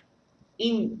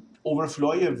 این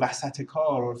اوورفلوهای وسط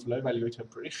کار، اوورفلوهای ولیوی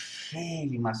تمپوری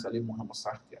خیلی مسئله مهم و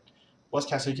سختیه. باز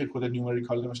کسایی که کد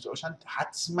نیومریکال نوشته باشن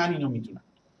حتما اینو میدونن،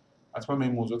 حتما به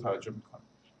این موضوع توجه میکنن.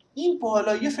 این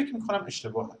بالایی فکر میکنم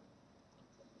اشتباهه.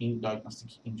 این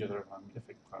دیاگنوستیک اینجا داره من میده،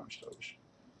 فکر میکنم اشتباه باشه.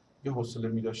 یه حوصله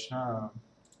میداشتم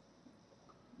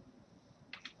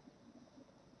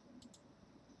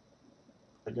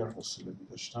اگر حوصله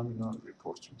میداشتم اینو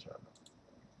ریپورت میکردم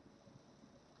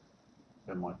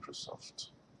به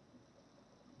مایکروسافت.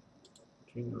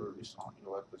 تو این رو ریسان اینو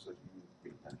باید بذاریم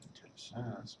build an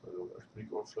intelligence by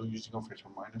overflow using operator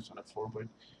minus on a 4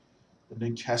 byte and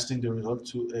then casting the result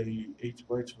to a 8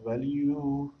 byte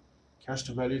value, cast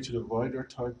the value to the voider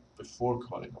type before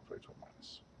calling operator minus.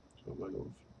 So by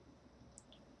overflow.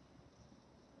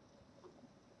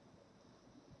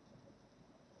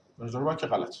 به نظر من که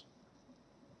غلط.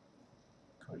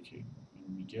 کاری که این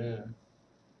میگه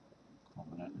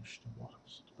کاملا اشتباه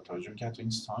است. با توجه به اینکه حتی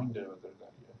این ساین داره در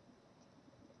یه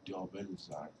دابل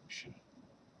ضرب میشه.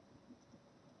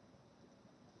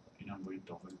 این هم باید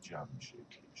دابل جمع میشه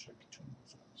که شکل چون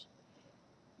موضوع.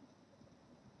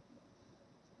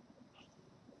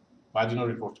 بعد اینو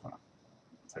ریپورت کنم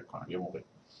فکر کنم یه موقع.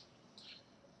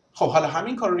 خب حالا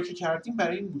همین کار رو که کردیم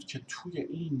برای این بود که توی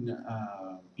این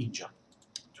اینجا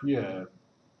توی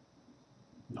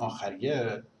این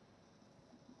آخریه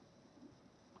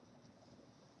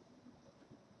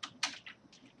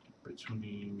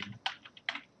بتونیم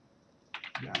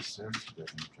یه اسرت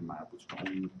داریم که مربوط به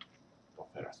اون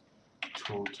بافر است.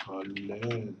 توتال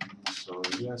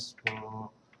مساوی است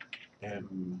با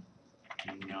ام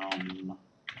نام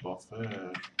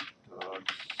بافر داد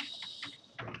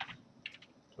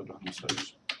توتال مساوی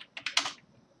است.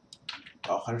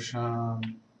 آخرش هم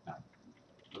نه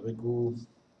بگو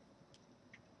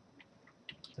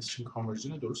استرینگ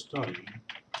کانورژن درست داریم.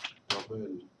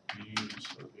 دابل بی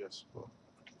مساوی است با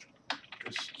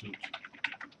استود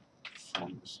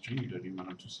فرام استرینگ داریم.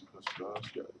 منم تو سی پلاس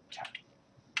پلاس یا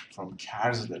فرام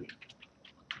کرز داریم.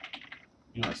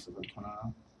 اینو استفاده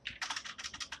کنم.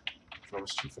 فرام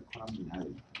استرینگ فکر کنم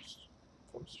نداریم.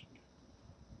 فرام استرینگ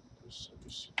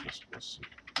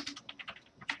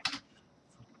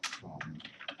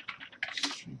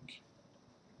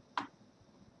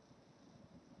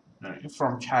نه این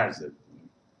from کرزه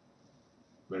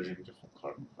ورژنی که خوب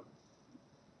کار میکنه.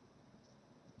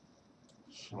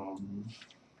 from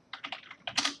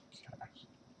کرز.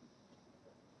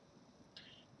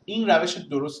 این روش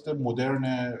درست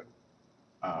مدرن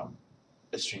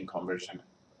string conversion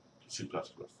C++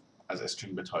 از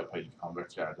string به تایپ هایی که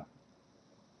کانورت کردن،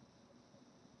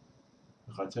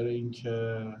 به خاطر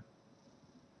اینکه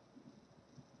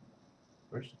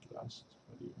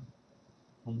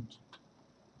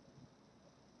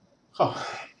خب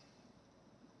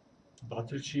به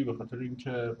خاطر چی؟ به خاطر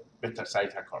اینکه بهتر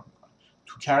سریعتر کار میکنه.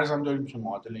 تو کرز هم داریم که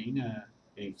معادل اینه،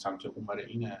 یعنی سمت اونور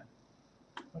اینه.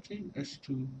 البته این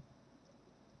S2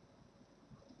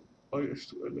 آی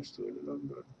S2L S2L هم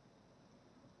داره.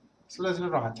 اصلا از این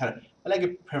راحت تره. ولی اگه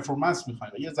پرفورمنس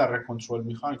میخواین و یه ذره کنترل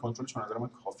میخواین، کنترلش به نظر من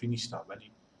کافی نیست،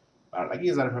 ولی اگه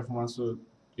یه ذره پرفورمنس رو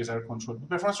یه ذره کنترل،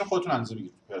 پرفورمنس رو خودتون اندازه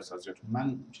بگیرید تو پیاده‌سازیاتون.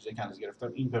 من چیزی که اندازه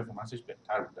گرفتم این پرفورمنسش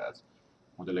بهتر بوده از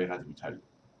مدل‌های قدیمی‌تر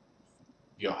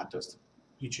یا حتی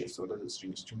هیچ استفاده از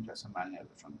استرینگ که اصلا معنی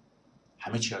نداره چون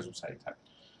همه چی از اون سریع‌تر.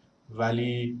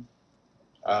 ولی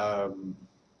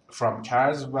from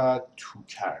cars و to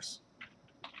cars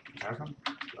هم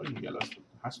داریم دیگه،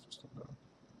 هست دوستان دارم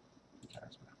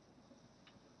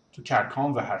تو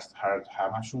کرکام و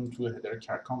همشون تو هدر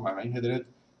کرکام و این هدر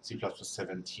C++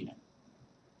 17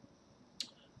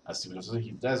 از C++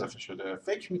 17 اضافه شده.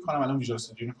 فکر میکنم الان ویژوال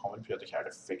استودیو کامل پیاده کرده،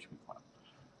 فکر میکنم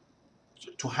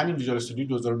تو همین ویژوال استودیو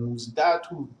 2019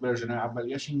 تو ورژن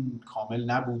اولیش این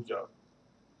کامل نبود یا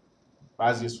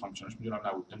بعضی از فانکشناش میدونم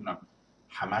نبود، نمیدونم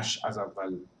همش از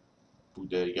اول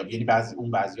بوده یا یعنی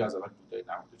بعضی از اول بوده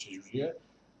نبوده چجوریه،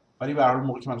 ولی به هر حال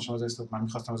موقعی که من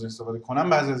می‌خواستم از استفاده کنم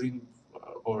بعضی از این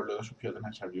اورلوداشو پیاده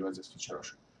نکرد یا از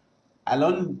فیچراشو.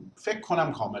 الان فکر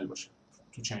کنم کامل باشه.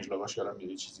 تو چنج لاگاش یادم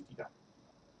یه چیزی دیدم.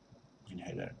 این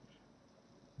هدر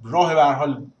راه به هر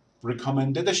حال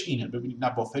ریکامنددش اینه، ببینید نه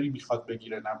بافری میخواد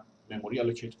بگیره نه مموری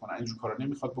الوکیت کنه، اینجور کارا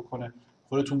نمیخواد بکنه،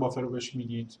 خودتون بافر رو بهش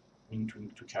میدید،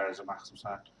 میتونید تو کرز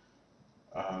مخصوصا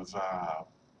و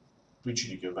هیچ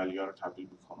دیگه ولی‌ها رو تبدیل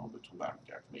میکنه و بهتون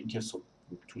برمیگردونه. اینکه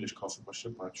طولش کافی باشه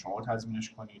باید شما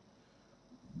تضمینش کنید.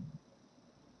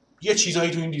 یه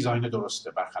چیزایی تو این دیزاین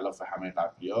درسته برخلاف همه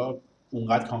قبلی‌ها،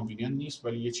 اونقدر کانوینینت نیست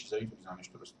ولی یه چیزایی تو دیزاینش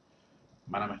درسته.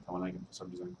 منم احتمالاً اگه می‌خواستم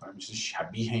دیزاین کنم یه چیز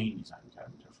شبیه این دیزاین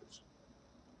می‌کردم اینترفیس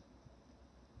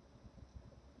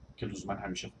که لزوما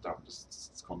همیشه خود در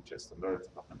کامپیوتر استاندارد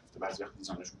اتفاق نمیفته. بعضی وقت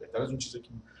دیزاینشون بهتر از اون چیزی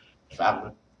که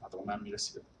فقط حتما من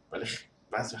میرسیده، ولی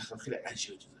بعضی وقتا خیلی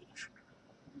عجیبه دیزاینشون.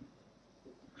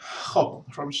 خب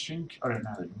from string آره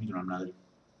نداریم، میدونم نداریم.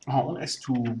 اون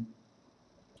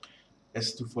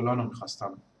S2 فلان رو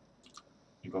میخواستم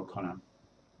نگاه کنم.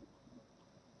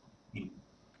 این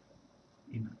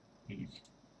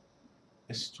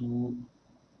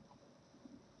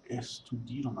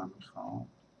S2D رو من میخوام.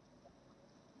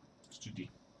 S2D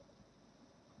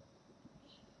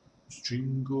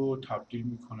string رو تبدیل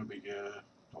میکنه به یه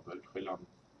دابل، خیلی هم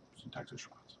سینتکسش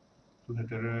راحت. تو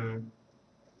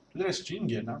هدر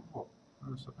stringه نه خب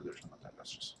هدرش هم در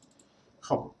دسترس.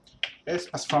 خب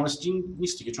پس from string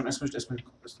نیست دیگه چون اسمش اسم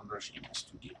استانداردش این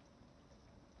S2D.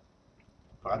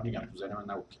 فقط میگم تو ذهن من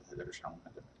نبود که هدرش همون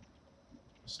هدر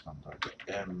استاندارد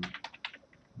m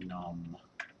نام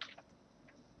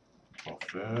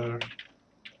بافر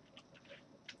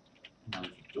نام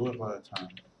ویدیو قاعدتاً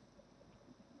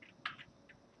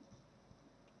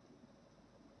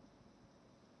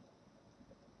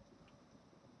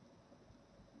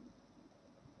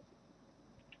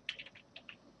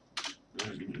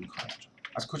این کار.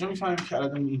 از کجا میفهمیم که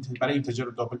الان برای اینتجر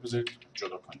رو دابل بذارید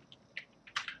جدا کنید؟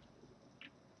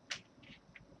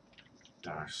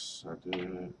 درصد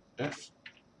f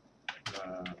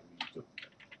و ویدیو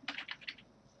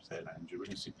فعلا اینجا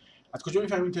بنویسید. از کجا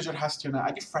میفهمیم اینتجر هست یا نه؟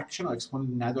 اگه فرکشن و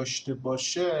اکسپوننت نداشته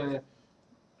باشه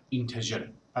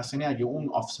اینتجره. پس یعنی اگه اون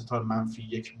آفست ها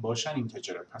 -1 باشن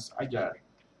اینتجره. پس اگر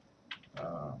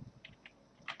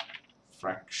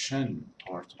fraction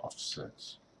part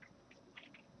offset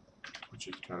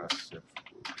کوچکتر از 0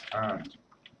 بود and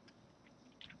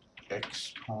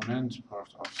exponent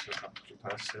part offset هم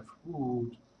کوچکتر از 0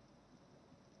 بود،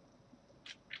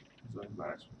 بذاریم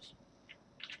برعکس بشه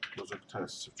بزرگتر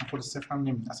از 0 چون خود 0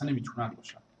 هم اصلا نمیتونن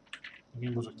باشن.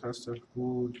 این بزرگتر از 0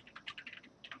 بود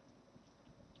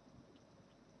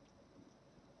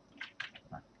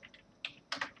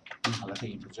این حالت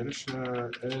اینتجرشه،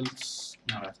 else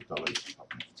این حالت دابل حساب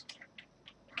میفته.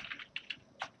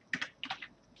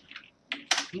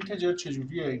 اینتجر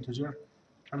چجوریه؟ اینتجر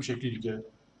همین شکلی دیگه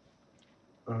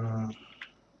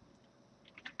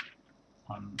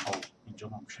اینجا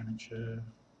ممکنه که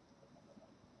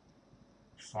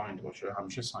find باشه،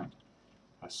 همیشه signed.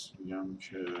 پس میگم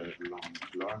که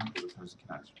long بذارید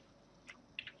که نزد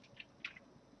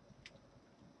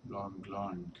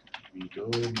long ویدو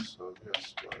مساوی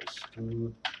است با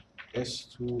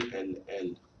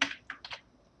s2ll.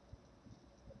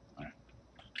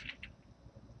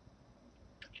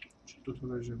 دو تا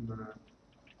ورژن داره.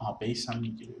 بیس هم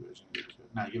میگیره ورژن.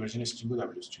 نه یه ورژن استرینگ و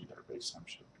دبل استرینگ داره، بیس هم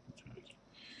میشه میتونه بگیره.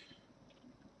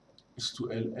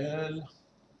 s2ll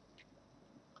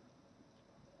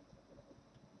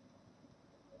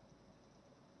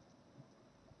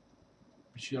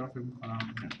چی دارم فکر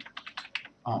میکنم؟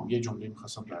 یه جمله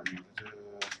میخواستم در مورد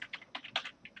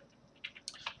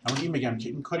اما این بگم که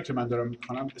این کاری که من دارم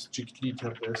میکنم استریکتلی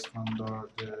طبق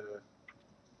استاندارد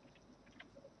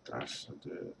درصد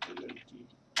LLD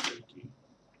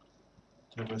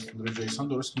طبق استاندارد جیسون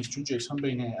درست نیست، چون جیسون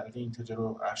بین عدد اینتجر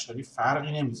و اعشاری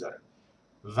فرقی نمیذاره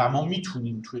و ما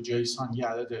میتونیم توی جیسون یه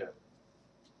عدد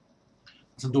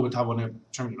مثلا 2 به توان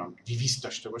چه میدونم 200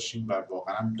 داشته باشیم و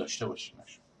واقعا هم داشته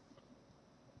باشیمش،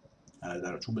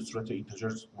 چون به صورت اینتجر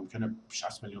ممکنه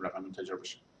 60 میلیون رقم اینتجر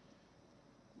باشه.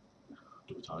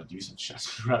 2 به توان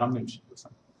 260 میلیون رقم نمیشه،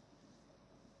 مثلا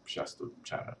 60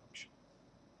 چند رقم میشه.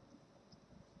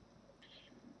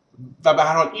 و به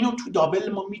هر حال اینو تو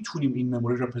دابل ما میتونیم این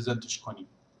مموری رپرزنتش کنیم.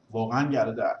 واقعا یه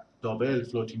عدد دابل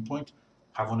فلوتینگ پوینت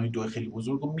توانایی 2 خیلی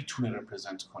بزرگ رو میتونه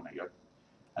رپرزنت کنه، یا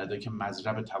عددی که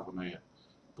مضرب توانایی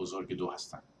بزرگ 2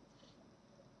 هستن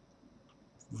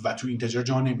و تو اینتجر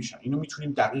جا نمیشن. اینو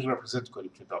میتونیم دقیق رپرزنت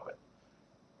کنیم تو دابل،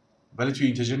 ولی تو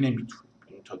اینتجر نمیتونیم.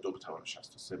 این تا 2 به توان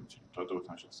 63 میتونیم، تا 2 به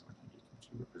توان 63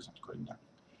 میتونیم رپرزنت کنیم.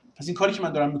 پس این کاری که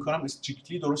من دارم میکنم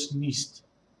استریکتلی درست نیست،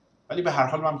 ولی به هر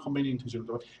حال من میخوام بین اینتجر و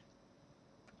دابل.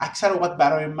 اکثر اوقات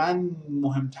برای من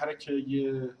مهمتره که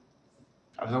یه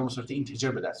عدد به صورت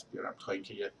اینتجر به دست بیارم تا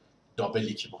اینکه یه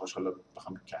دابلی که باهاش حالا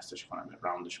بخوام کستش کنم یا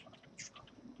راوندش کنم.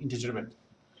 اینتجر بهتره،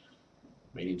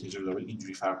 بین اینتجر و دابل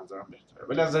اینجوری فرق بذارم بهتره.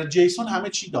 ولی از نظر جیسون همه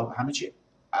چی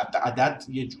عدد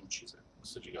یه جور چیزه،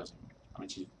 مثل ریاضی همه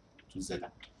چی تو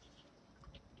زدن.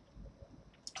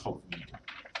 خب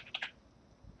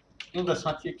این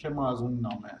قسمتیه که ما از اون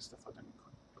نامه استفاده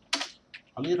میکنیم.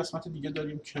 حالا یه قسمت دیگه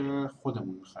داریم که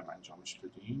خودمون میخوایم انجامش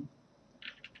بدیم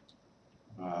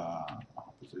و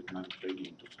بذارید من بین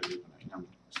این دوتا یه دونه اینم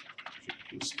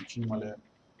سپیکینگ مال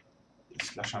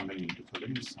اسلش هم بین این دوتا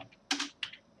بنویسم.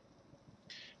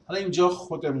 حالا اینجا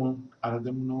خودمون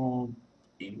عددمون رو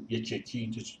این یکی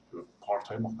این پارت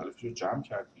های مختلفی رو جمع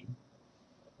کردیم.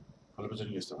 حالا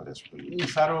بذارید استفاده ازش کنیم. این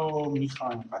ایفه رو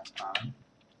میخوایم قطعا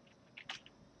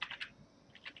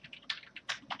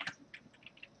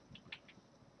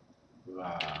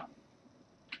و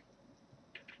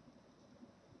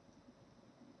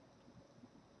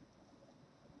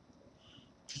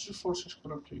چجور فرشش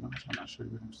کنم که اینا مثلا نشایی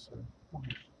بنویسه.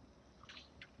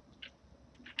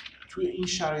 توی این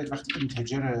شرایط وقتی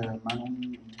اینتجره، من اون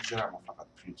اینتجرم رو فقط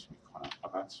پرینت میکنم.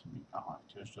 فقط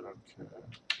احتیاج دارم که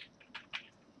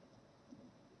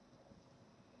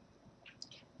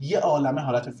یه عالمه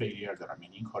حالت فیلیر دارم.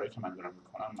 یعنی این کاری که من دارم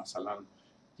میکنم، مثلا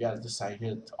یه عدد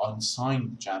صحیح آن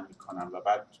ساین جمع میکنم و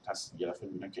بعد یه دفعه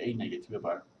میبینم که این نگاتیو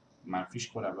باید منفیش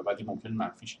کنم و بعد این ممکن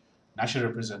منفیش نشه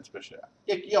رپرزنت بشه.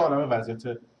 یه عالمه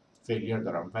وضعیت فیلیر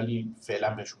دارم، ولی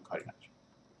فعلا بهشون کاری ندارم.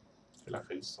 فعلا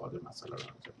خیلی ساده مسئله رو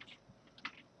انجام میدم.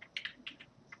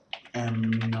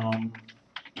 num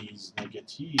is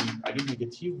negative. اگه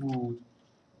نگاتیو بود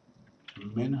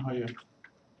منهای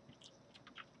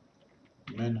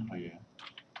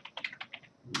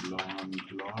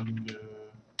لانگ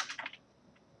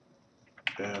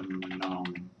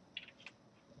num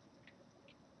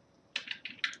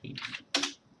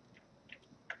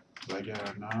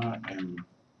وگرنه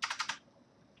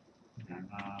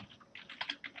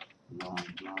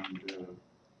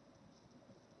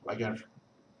اگر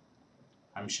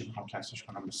همیشه میخوام کسش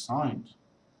کنم به سایند،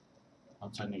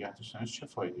 مثلا نگه داشتنش چه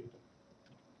فایده داره؟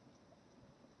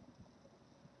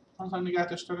 مثلا نگه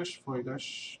داشتنش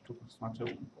فایدهش تو قسمت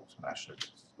اون قسمت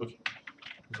اشتراک است. اوکی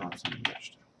بذار مثلا نگه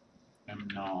داشتم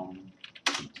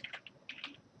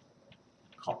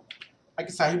خب اگه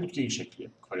صحیح بود که این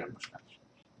شکلیه، کاری هم باشه نداره.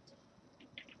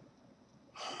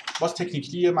 باز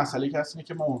تکنیکلی یه مسئله که هست اینه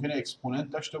که ما ممکنه اکسپوننت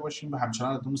داشته باشیم و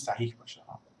همچنان عددمون صحیح باشه.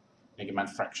 اگه من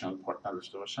فرکشنال پارت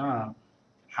نداشته باشم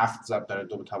 7 ضرب در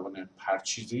 2 به توان هر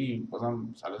چیزی بازم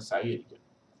مثلا صحیحه دیگه.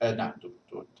 نه 2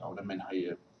 به توان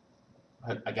منهای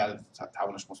اگر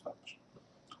توانش مثبت باشه.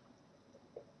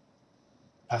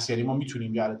 پس یعنی ما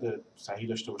میتونیم یه عدد صحیح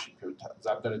داشته باشیم که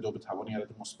ضرب در 2 به توان یه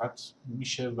عدد مثبت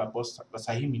میشه و باز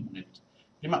صحیح میمونه دیگه.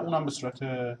 یعنی من اونم به صورت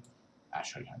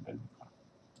اعشاری هندل میکنم.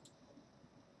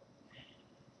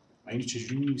 اینو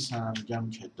چجوری می‌نویسم؟ میگم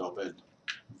که دابل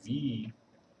وی،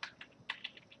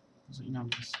 بذار اینم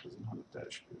بس از این حالت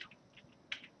درش بیارم.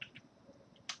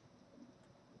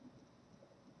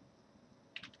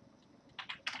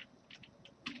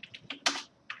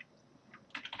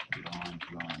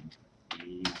 بلان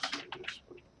وی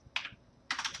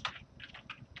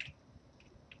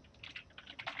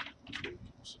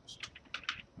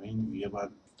و این ویه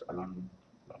باید الان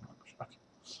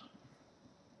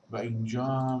و اینجا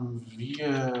هم ویه،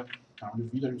 در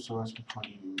مورد وی داریم صحبت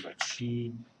میکنیم و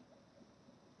چی؟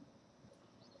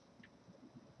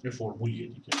 یه فرمولیه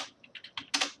دیگه.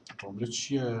 فرموله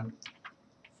چیه؟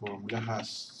 فرموله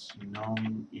هست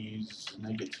num is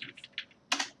negative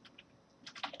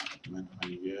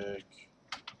منهای یک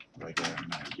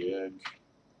وگرنه یک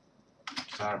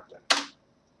ضرب داره.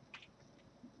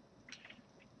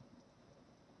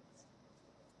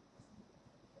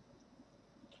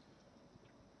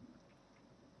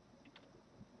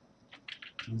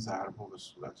 این ضرب رو به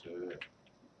صورت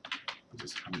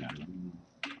بجز همین الان اینو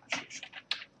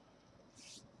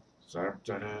ضرب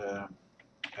داره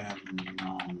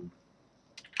num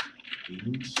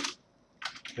int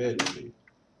خیلی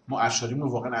ما اشاریم رو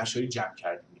واقعا اشاری جمع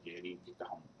کردیم دیگه، یعنی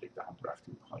یک دهم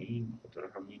رفتیم پایین، خاطر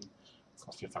همین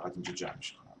کافیه فقط اینجا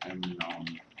جمعش کنم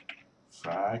num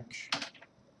frac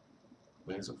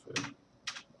به اضافه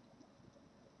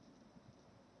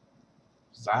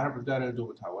ضرب داره 2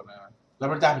 به توان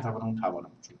ضرب 10 به توان اون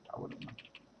توانم، چون توان من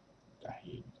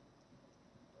 10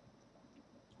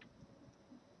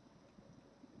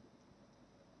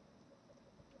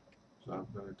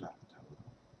 ضرب داره 10 به توان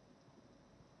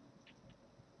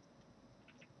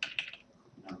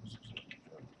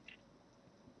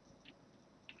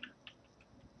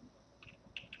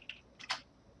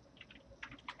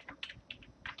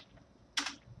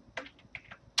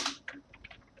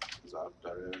ضرب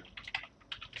داره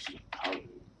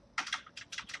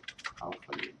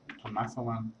تا نفع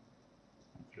من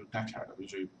فیلوت نکردم یه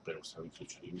جایی برسوی فیلوت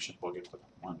شده میشه باگ خودم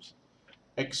مهم نیست.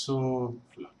 اکس و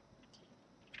فلان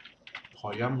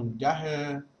پایمون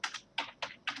 10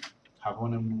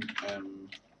 توانمون ام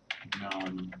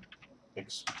نام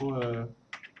اکس 2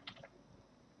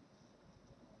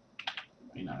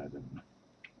 این عددمونه.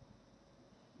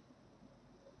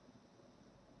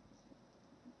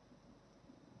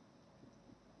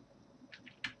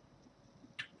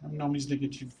 نامیز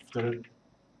نگاتیو داره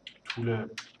طول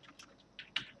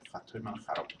خطای من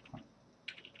خراب میکنه.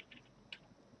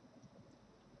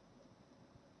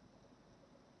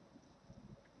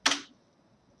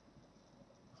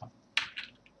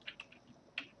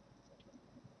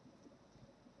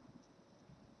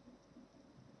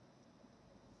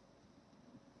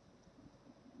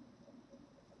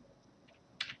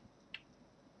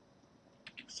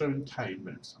 بسیار این تعیین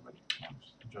بنویسم ولی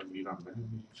اینجا ویران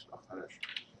بنویس آخرش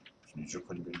اینجا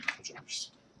کنی بریم کجا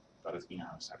میرسیم. بعد از این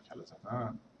همه سرکله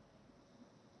زدن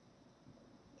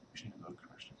میشه این دار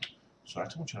کرش نکنم.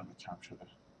 سرعتمون چرا کم شده؟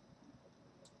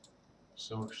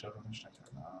 3 بیشتر رو نش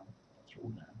نکردم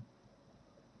اونه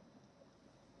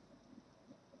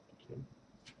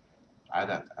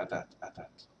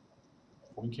عدد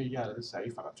خب این که یه عدد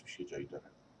سریع فقط توش یه جایی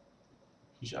داره،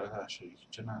 هیچ عدد اشاری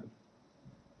چه نداره.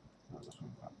 نظر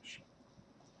میکنم بشه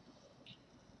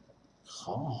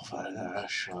خب عدد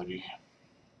اشاری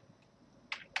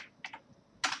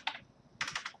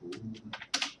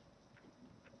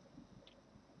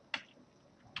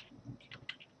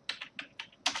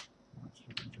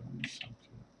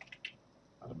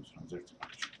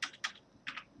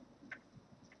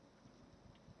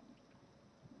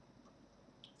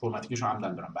فرمتیکش رو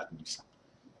عمدن دارم بد می‌نویسم.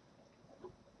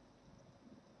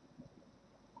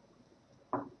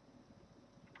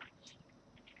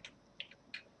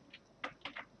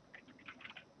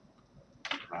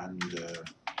 رند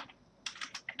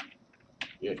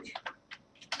 1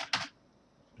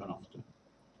 2 نقطه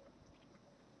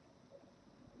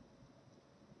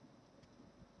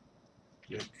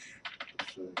 1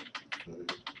 3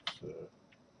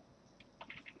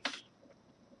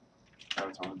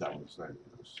 در تمام 12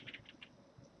 درسته.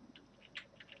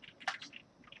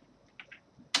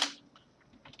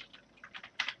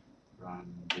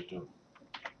 رند 2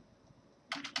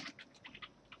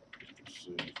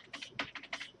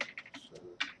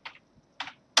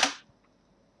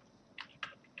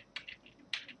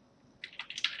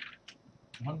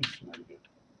 مهم نیست نه دیگه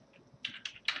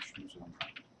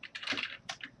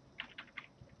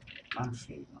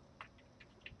منفی اینا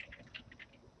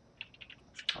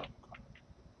چکار میکنم.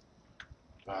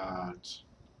 بعد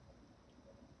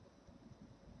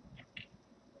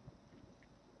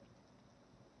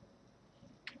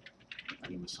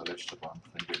اگه مثال اشتباه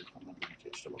میخوایم بکنم بگیم که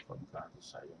اشتباه کار میکنم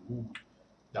سعیمون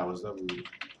 12 بود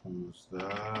 15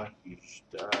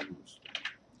 18 19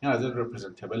 این از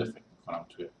representable فکر میکنم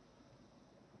توی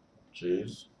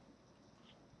چیز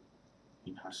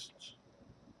این هست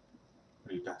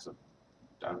 19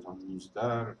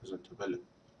 representable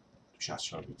تو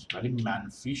 64 بیت ولی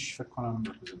منفیش فکر کنم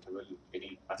representable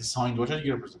یعنی وقتی سایند باشه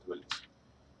دیگه representable نیست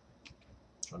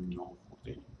چون 9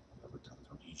 خورده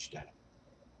 18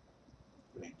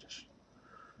 رنجش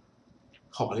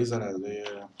خب حالا یه ذره از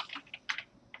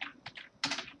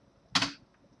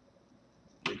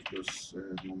یک دو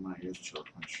سه ممیز 4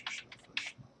 5 6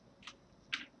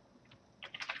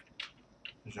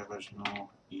 7 8 9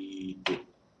 ای 2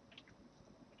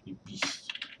 ای 20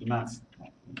 ای منفی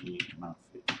نه ای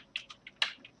منفی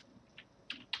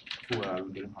خوبه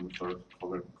الان داریم همه کار رو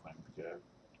کاور میکنیم دیگه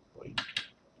با این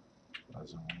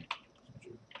از اون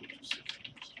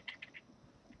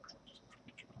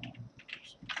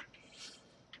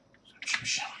چی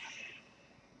میشه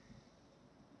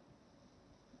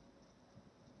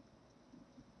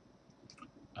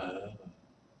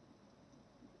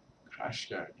کرش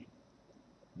کردیم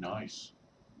نایس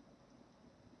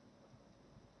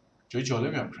جای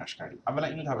جالبی هم کرش کردیم اولا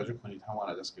اینو توجه کنید همون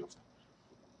از که گفتم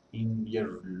این یه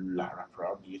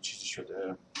رپ یه چیزی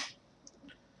شده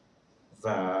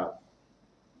و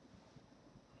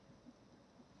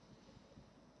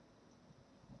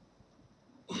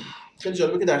خیلی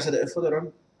جالبه که درصد افا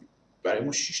دارن برای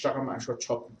ما 6 رقم اشعار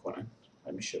چاپ میکنن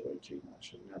همیشه با اینکه این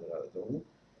اشعار نداره عددمون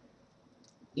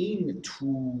این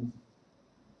تو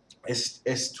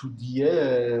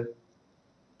استودیه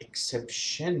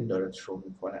اکسپشن داره ترو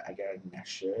میکنه اگر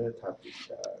نشه تبدیل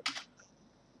کرد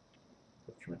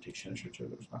دوکیومنتیشنش رو چرا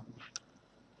درست نخوندم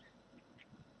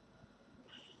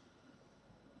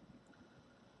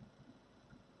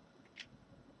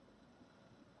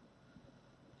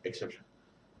اکسپشن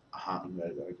آها این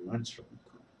ورد آرگومنت ترو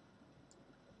میکنه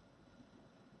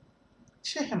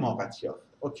چه حماقتی آخه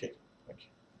اوکی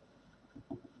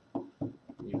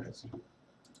میپذیرم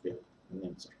بیا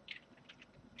نمیذارم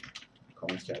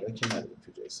کامنت کرده که نداریم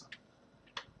تو جیسون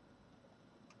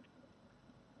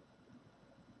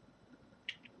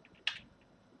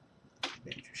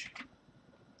نمیجوشیم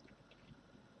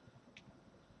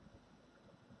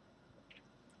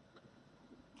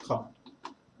خب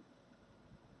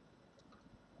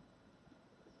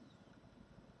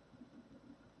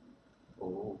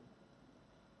اوه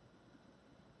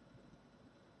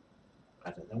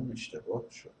عددمون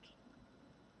اشتباه شد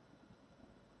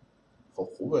خب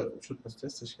خوبه خوب شد پس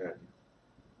تستش کردیم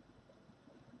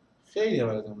خیلی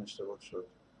عددمون اشتباه شد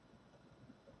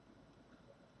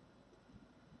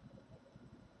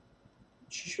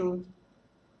چی شد؟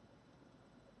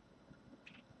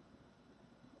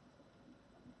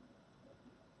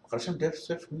 آخرش هم دف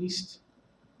صفر نیست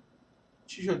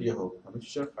چی شد یهو؟ همه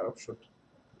چی چرا خراب شد؟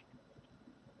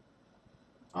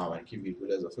 برای اینکه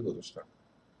ویرگول اضافه گذاشتم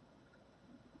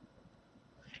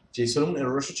جیسونمون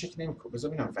ارورش رو چک نمیکنه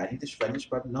بذار ببینم ولیدش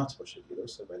باید نات باشه دیگه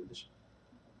درسته ولیدش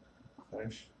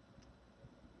آخرش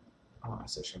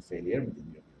اسرشن فیلیر میده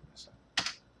میره بیرون مثلا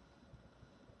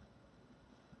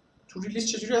تو ریلیز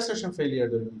چجوری اسرشن فیلیر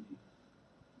داری میدی؟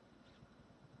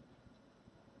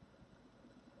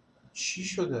 چی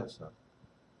شده اصلا؟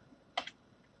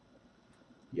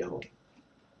 یهو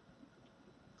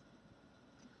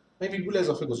من ویرگول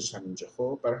اضافه گذاشتم اینجا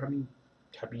خب برای همین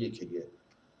طبیعیه که یه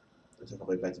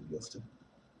اتفاقای بدی بیفته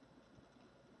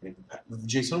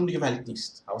جیسون دیگه ولید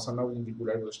نیست حواسم نبود این ویرگول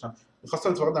رو گذاشتم می‌خواستم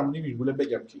اتفاقا در مورد ویرگول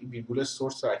بگم که این ویرگول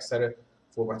سورس اکثر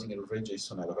فرمتینگ اروره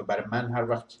جیسون علاوه برای من هر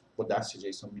وقت با دست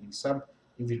جیسون می‌نویسم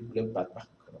این ویرگول بدبخت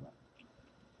می‌کنه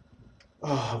من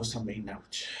حواسم به این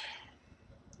نبود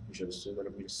ویژوال استودیو داره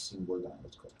میره سیمبل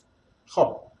دانلود کنه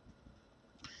خب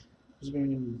بذار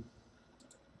ببینیم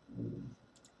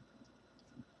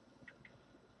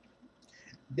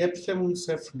دپثمون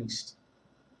صفر نیست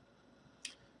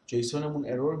جیسونمون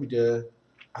ارور میده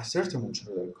اسرتمون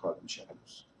چرا داره کار میشه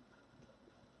هنوز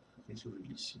یه تو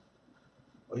ریلیسی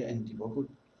آیا اندیباگ رو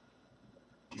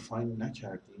دیفاین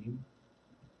نکردیم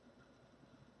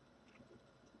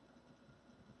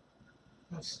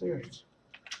اسرت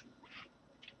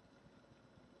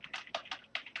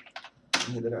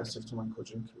این هدر اسرت من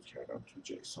کجا اینکلود کردم توی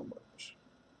جیسون باید باشه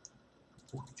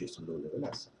جیسون لو لول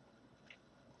هستم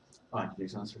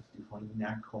جیسون اسرت دیفاین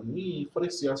نکنی خود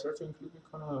سی اسرت رو اینکلود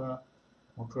میکنه و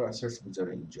ماکرو اسرت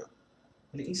میذاره اینجا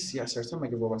ولی این سی اسرت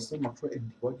مگه وابسته ماکرو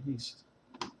اندیباگ نیست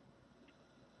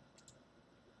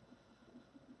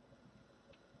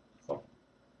خب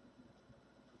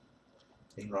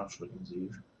این ران شدیم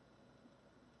زیر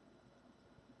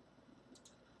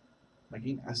مگه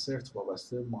این اسرت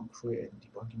وابسته ماکرو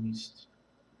اندیباگ نیست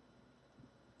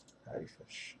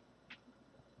تعریفش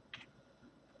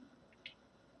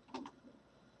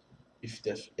if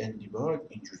def n debug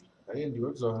اینجوری، ولی n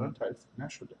debug ظاهرا تعریف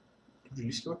نشده تو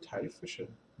ریلیز که باید تعریف بشه.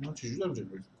 من چجوری دارم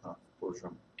جنریت میکنم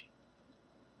پروژم؟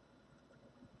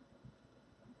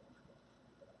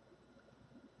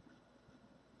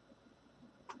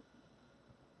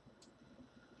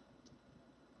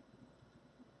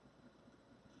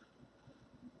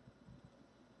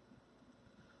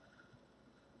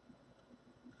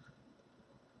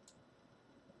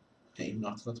 این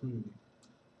نات میبینی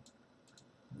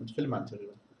خیلی منطقی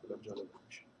بود، خیلی جالب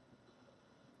میشه.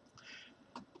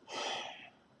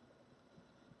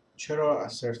 چرا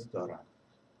assert دارم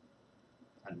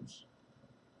هنوز؟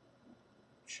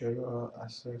 چرا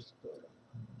assert دارم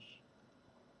هنوز؟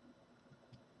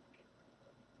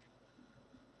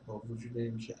 با وجود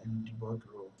اینکه این دیباگ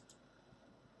رو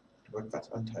دیباگ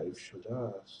قطعا تعریف شده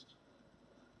است،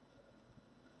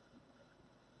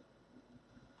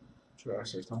 چرا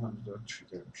assert هم هنوز داره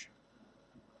تریگر میشه؟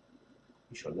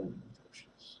 ایشالله نمیده تعریف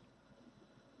شده است.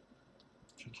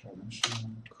 چه کردنش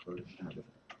کاری نداره.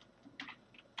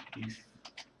 if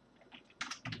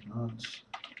not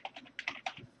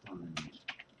defined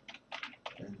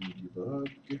and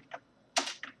debug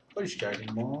کاریش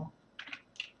کردیم ما؟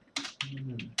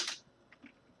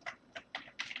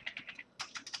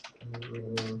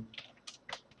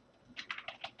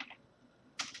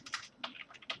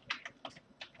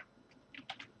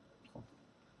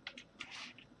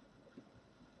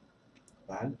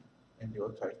 بله این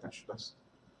دیباگ تعریف نشده است.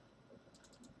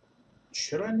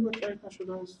 چرا این دیباگ تعریف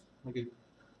نشده است؟ مگه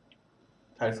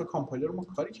تعریف کامپایلر رو ما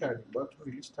کاری کردیم، باید تو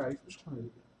ریلیز تعریفش کنه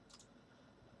دیگه.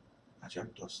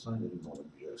 عجب داستانی داریم ما رو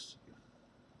میرسید.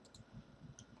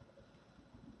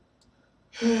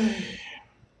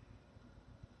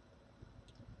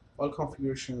 All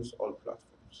configurations, all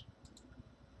platforms.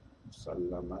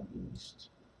 مسلما این نیست.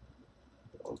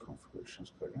 All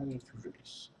configurations کاری نداریم تو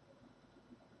ریلیز.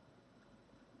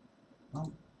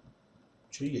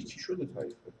 چرا یکی شده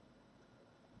تعریفه؟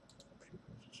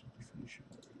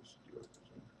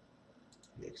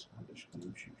 یه اکسپندش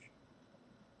کنیم چی میشه؟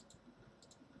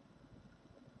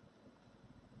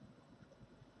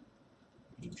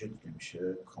 اینجا دیگه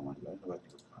میشه کامند لاین رو باید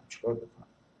دیگه بکنم. چیکار بکنم؟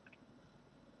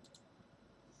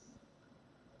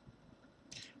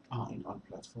 این آن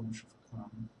پلتفرمش رو فکر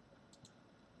کنم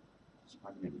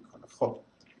من نمیکنه. خب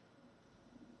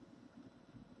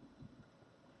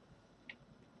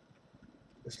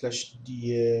اسلش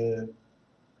دی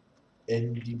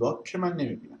ان دیباگ که من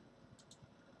نمیبینم.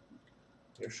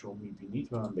 اگر شما میبینید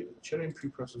به من بگید چرا این پری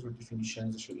پروسسور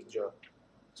دیفینیشنزش رو اینجا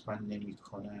من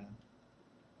نمیکنه؟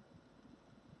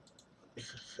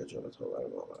 خجالت آور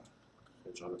واقعا،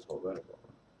 خجالت آور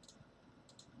واقعا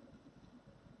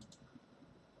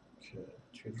که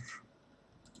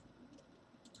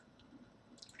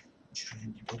چرا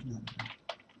این دیباگ نداره؟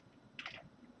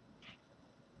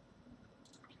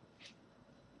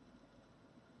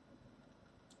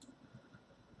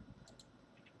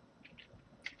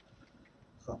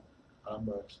 خب الان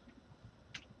باید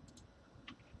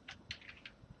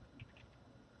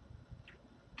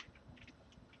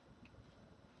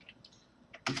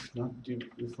if not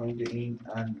define the in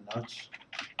and not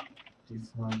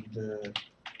define the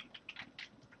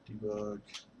debug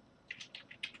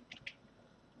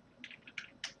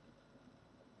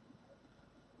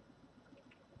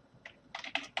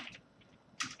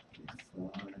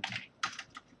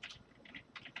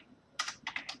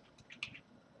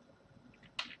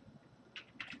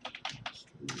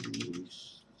define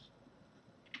list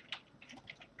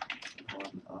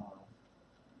one of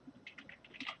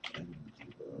and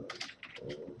debug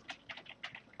or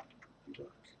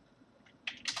debug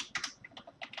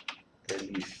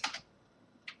elif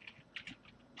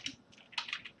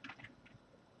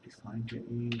define the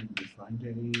in and define the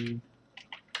in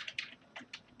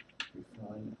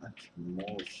define at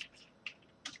most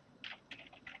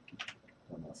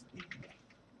one of in.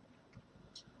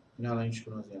 این الان هیچ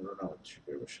کنون از این رو نباید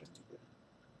تریگر بشه دیگه.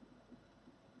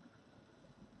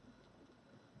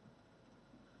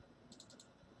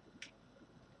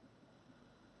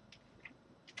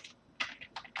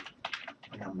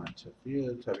 این هم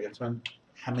منطقیه. طبیعتا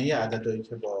همه عددهایی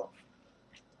که با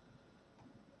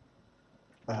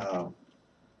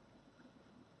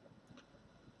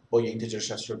یه اینتجر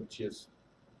 64 بیتی از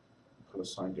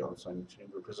ساین یا ساین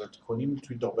میتونیم رپرزنت کنیم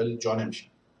توی دابل جا نمیشه،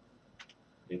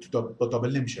 یعنی با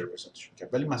دابل نمیشه رپرزنتشون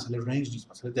کرد. ولی مسئله رنج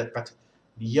نیست، مسئله دقت.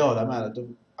 یه عالمه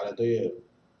عددهای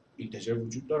اینتجر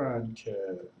وجود دارن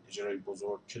که اینتجرهای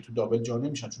بزرگ که تو دابل جا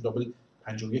نمیشن، چون دابل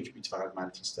 51 بیت فقط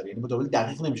ملتیس داره، یعنی با دابل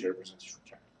دقیق نمیشه رپرزنتشون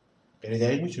کرد. غیر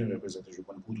دقیق میتونیم رپرزنتشون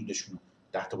کنیم حدودشون رو،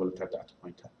 10 تا بالاتر 10 تا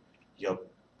پایین‌تر، یا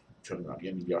چون می‌دونم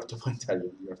 1 میلیارد تا پایین‌تر،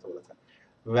 1 میلیارد تا بالاتر،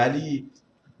 ولی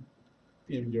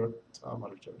 1 میلیارد تا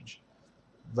هم چرا میشه،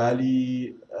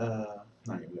 ولی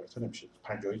نه 1 میلیارد تا نمیشه،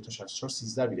 51 تا 64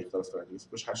 13 بی اختلاف دارن دیگه،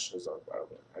 باشه 8000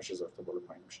 برابر 8000 تا بالا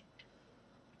پایین میشه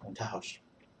منتهاش،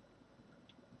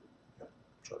 یا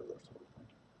 4000 تا بالا پایین.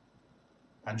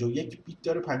 51 بیت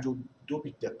داره، 52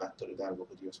 بیت دقت داره در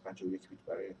واقع دیگه، 51 بیت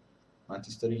برای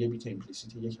مانتیس داره، یه بیت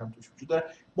ایمپلیسیت یک هم توش وجود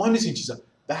داره. مهم نیست این چیزا،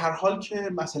 به هر حال که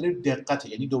مسئله دقته،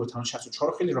 یعنی 2 به توان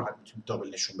 64 رو خیلی راحت میتونید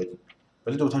دابل نشون بدید،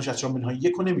 ولی 2 به توان 64 منهای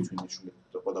 1 رو نمیتونید نشون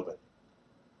بدید با دابل.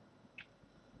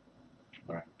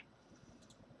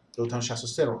 2 به توان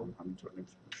 63 رو هم همینطور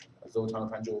نمیتونید نشون بدید، از 2 به توان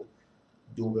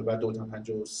 52 به بعد 2 به توان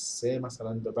 53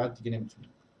 مثلا به بعد دیگه نمیتونید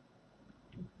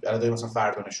عددهای مثلا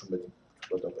فرد رو نشون بدید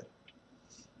با دابل.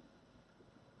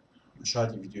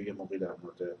 شاید این ویدیو یه موقعی در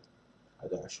مورد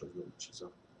عدد اشاری و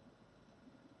چیزا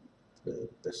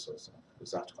بسازم،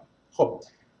 ضبط کنم. خب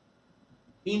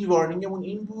این وارنینگمون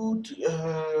این بود.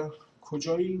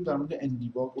 کجاییم در مورد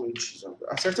اندیباگ و این چیزا؟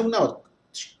 اسرتمون نباید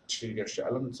تریگر شه،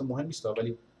 الان مثلا مهم نیست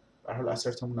ولی به هر حال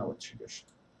اسرتمون نباید تریگر شه.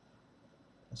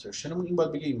 اسرشنمون این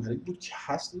باید بگه این ولید بود که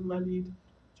هست، این ولید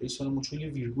جیسونمون چون یه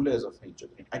ویرگول اضافه اینجا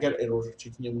داریم، اگر ارور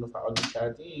چکینگمون رو فعال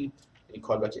می‌کردیم، یعنی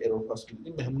کالبک ارور پاس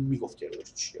می‌دادیم بهمون میگفت که ارور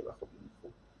چیه و خب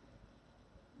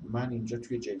من اینجا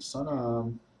توی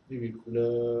جیسونم یه ویرگول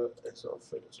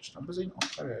اضافه گذاشتم، بذار این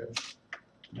آخرش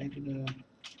من یه دونه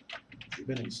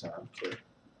بنویسم که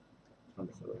من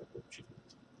بخوام چی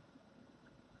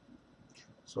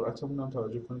سرعتمون هم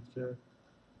توجه کنید که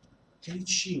یعنی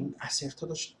چی اون اسرتا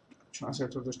داشت، چون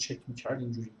اسرتا داشت چک می‌کرد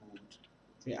اینجوری بود،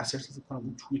 چون اسرتا فکر کنم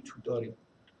اون تو داریم،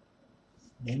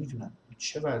 نمیدونم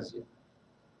چه وضعیه.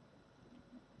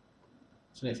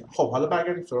 خب حالا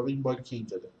برگردیم سراغ این باگی که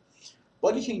اینجا داریم.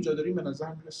 باگی که اینجا داریم به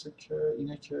نظر میرسه که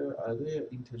اینه که عدد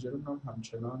اینتجرمون هم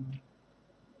همچنان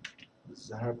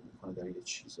ضرب میکنه در یه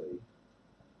چیزایی.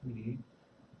 می‌بینی؟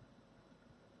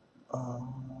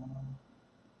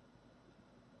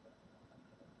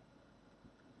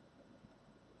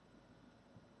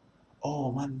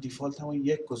 من دیفالتمو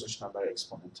 1 گذاشتم برای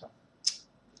اکسپوننتم.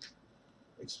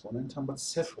 اکسپوننتم باید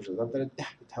 0 بذارم برای 10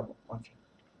 به توان. اوکی.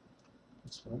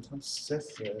 اکسپوننتم 0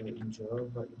 اینجا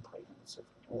و این پایین 0.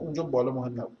 اونجا بالا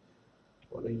مهم نبود.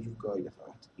 بالا اینجور گایده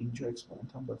فقط. اینجا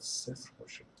اکسپوننتم باید 0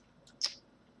 باشه.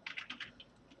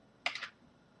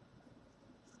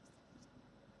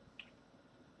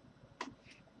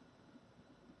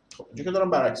 خب اینجا که دارم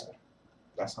برعکس برم.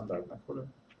 دستم درد نکنه.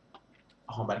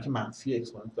 برای اینکه منفی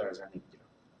اکسپوننت در نظر نمیگیرم.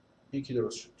 یکی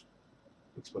درست شد.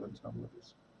 اکسپوننت هم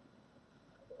درست.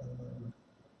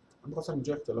 من می‌خواستم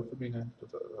اینجا اختلاف بین دو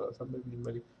تا عدد ببینیم،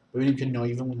 ولی ببینیم که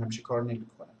نایومون همیشه کار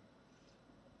نمی‌کنه.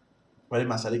 ولی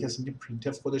مسئله که اینکه پرینت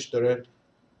خودش داره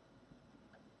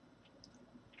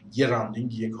یه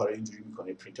راوندینگ یه کار اینجوری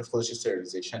می‌کنه. پرینت خودش یه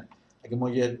سریالیزیشن. اگه ما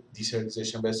یه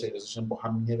دیسریالیزیشن به سریالیزیشن با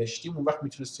هم می‌نوشتیم، اون وقت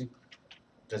می‌تونستیم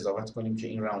قضاوت کنیم که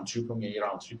این راوند تریپمون یا یه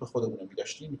راوند تریپ خودمون رو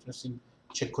می‌داشتیم، می‌تونستیم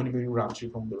چک کنیم ببینیم راوند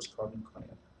تریپمون درست کار می‌کنه.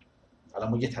 الان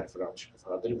ما یه طرف راوند تریپ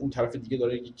فقط داریم، اون طرف دیگه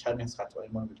داره یک کمی از خطاهای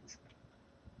ما رو می‌پوشه.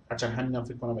 هرچند همینم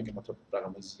فکر کنم اگه ما تا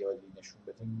رقم زیادی نشون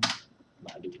بدیم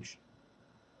معلوم میشه.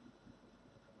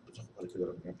 خب حالا که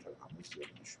دارم میگم تا رقم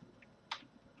زیادی نشون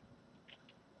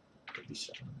بدیم 20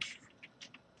 رقم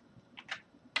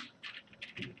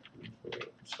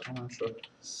نشون شد.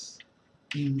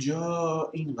 اینجا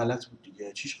این غلط بود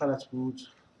دیگه. چیش غلط بود؟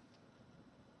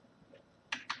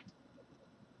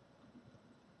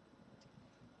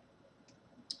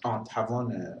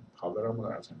 توان پاورم رو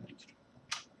در نظر نمیگیره.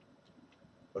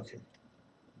 اوکی.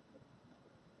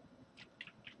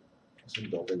 اصلا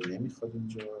دابل نمیخواد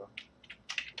اینجا.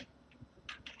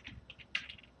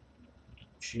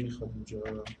 چی میخواد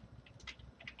اینجا؟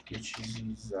 یه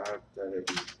چیزی ضرب در این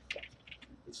میخواد.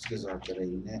 یه چیزی که ضرب در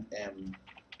اینه m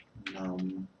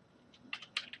num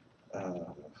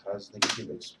has negative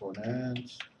exponent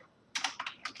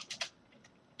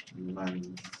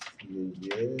منفی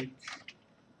 1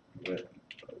 و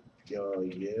یا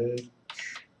 1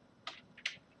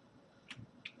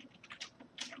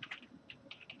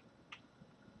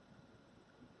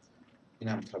 این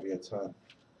هم طبیعتا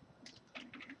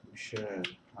میشه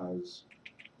از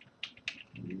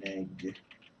neg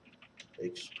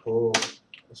expo.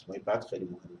 اسمای بد خیلی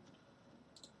مهمه.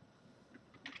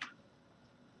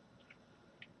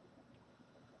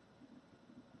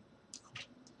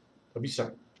 تا 20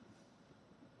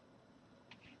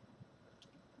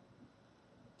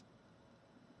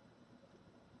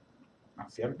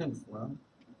 منفی رو نمیخونم.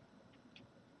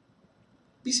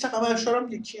 20 رقم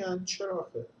اشارم یکی هن. چرا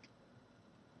آخه؟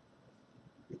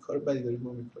 یه کار بدی داریم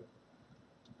ما میکنیم.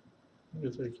 این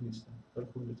دوتا یکی نیستن ولی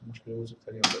خوب دوتا مشکل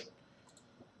بزرگتری هم داره.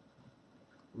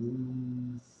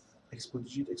 اکسپورت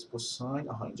جیت اکسپورت ساین.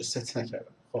 آها اینجا ست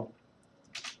نکردم. خب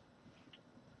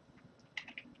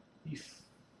if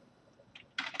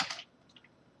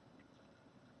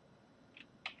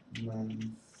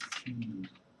منفی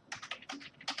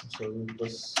مساوی با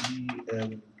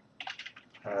cm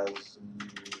has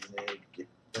neg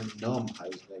num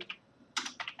has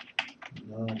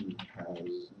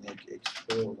neg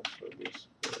x4 مساوی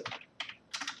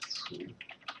true.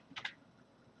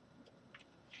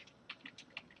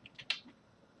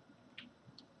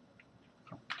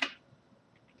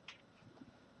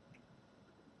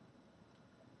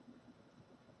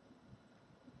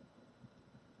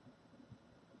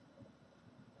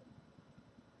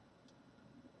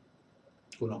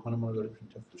 گناهان ما رو داره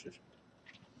پرینت اف پوشش میده.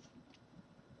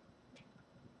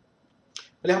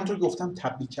 ولی همونطور که گفتم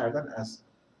تبدیل کردن از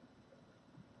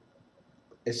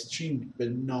استرینگ به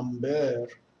نامبر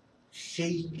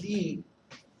خیلی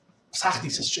سخت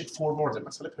نیست. استریت فورورده.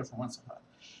 مسئله پرفورمنس فقط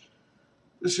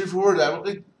استریت فورورد در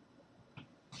واقع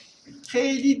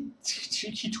خیلی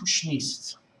تریکی توش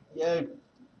نیست. یه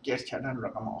گرد کردن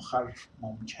رقم آخر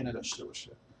ممکنه داشته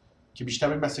باشه که بیشتر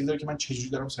به این بستگی داره که من چجوری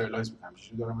دارم سریالایز میکنم،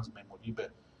 چجوری دارم از مموری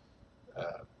به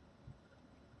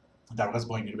در واقع از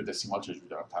باینری به دسیمال چجوری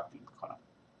دارم تبدیل میکنم.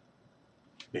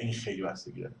 به این خیلی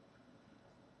بستگی داره.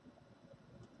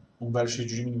 اون ورش یه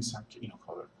جوری می‌نویسم که اینو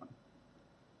کاور کنم.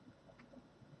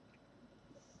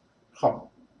 خب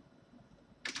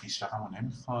 20 رقم رو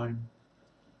نمیخوایم.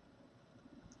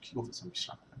 کی گفت اصلا 20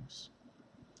 رقم نیست؟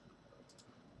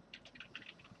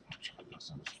 چقدر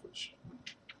لازم است خودش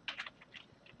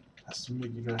تصمیم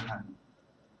بگیره. هم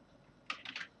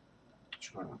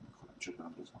چیکار دارم میکنم؟ چرا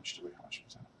دارم دوتا اشتباهی همش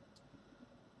میزنم؟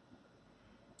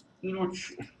 اینو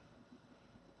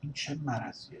این چه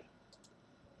مرضیه؟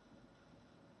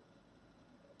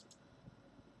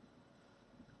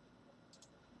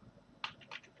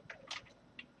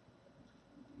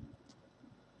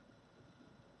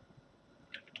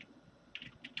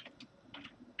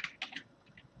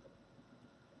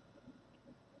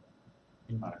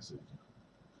 این مرضیه دیگه.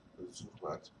 به زور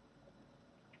باید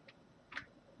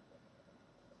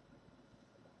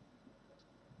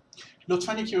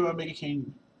لطفاً یکی به من بگه که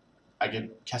این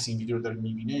اگه کسی این ویدیو رو داره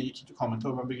میبینه یکی تو کامنت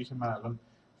ها به من بگه که من الان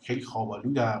خیلی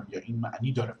خواب‌آلودم یا این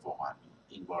معنی داره واقعا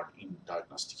این بار این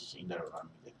دیاگنوستیکی که این داره به من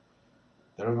میده.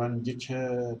 داره به من میگه که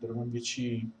داره به من میگه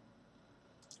چی؟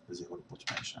 بذار یه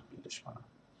مطمئن شم بیلدش کنم.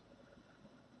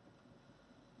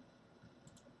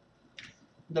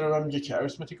 داره به من میگه که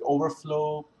arithmetic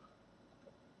overflow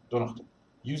دو نقطه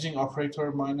using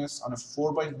operator minus on a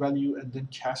 4 byte value and then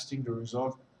casting the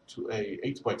result to a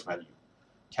 8 byte value.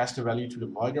 Cast the value to the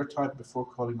divider type before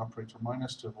calling operator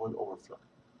minus to avoid overflow.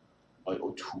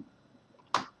 IO2.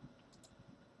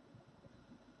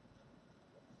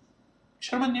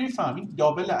 چرا من نمیفهم این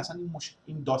دابل اصلا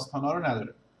این داستانا رو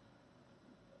نداره.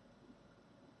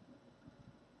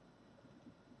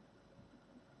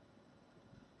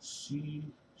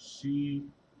 سی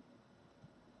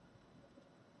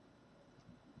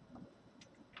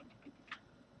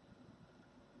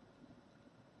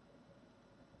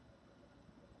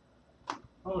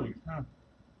اوه نه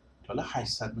تا حالا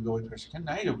 800 مگابایت پر سکند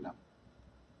ندیده بودم.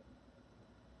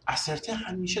 اسرته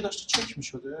همیشه داشته چک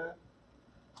میشده.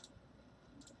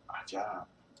 عجب.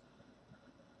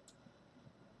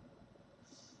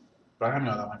 برای همین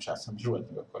آدم همیشه اصلا رو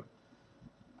باید نگاه کنه.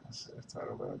 اسرته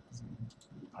رو باید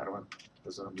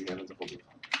بذارم دیگه رو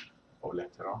قابل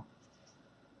احترام.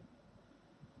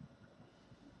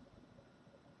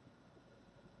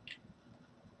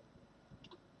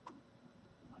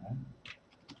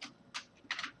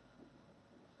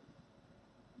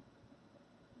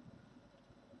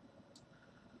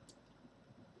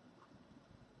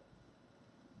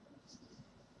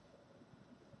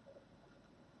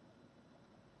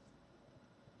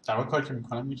 در واقع کاری که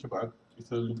میکنم اینه که باید یه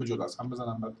تا لوپ جدا از هم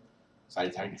بزنم بعد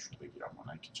سریع‌تر نشون بگیرم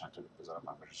اونایی که چند تا لوپ بذارم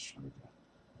من برشون بگیرم.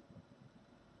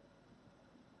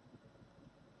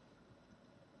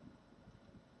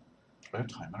 باید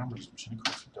تایمرم ریزولوشن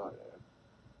کافی داره.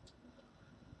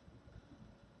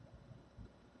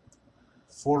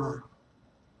 فور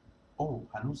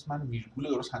هنوز من ویرگول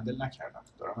درست هندل نکردم.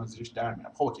 دارم از زیرش در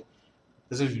میرم. خب اوکی.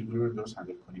 بذار ویرگول رو درست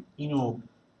هندل کنیم. اینو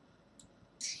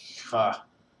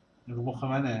رو مخ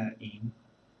منه این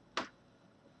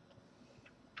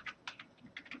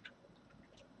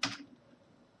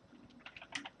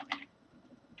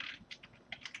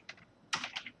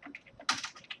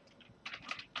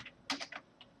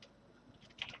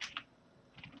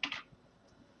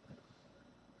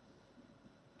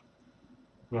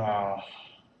و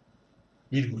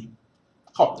ویرگول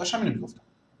خب داشتم اینو میگفتم،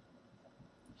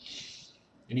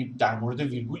 یعنی در مورد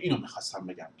ویرگول اینو میخواستم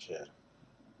بگم که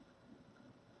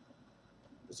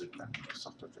بذارید من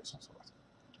ساختار جیسون صحبت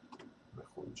به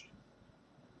خروجی.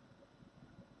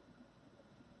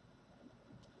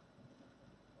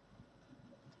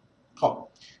 خب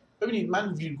ببینید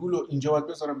من ویرگول رو اینجا باید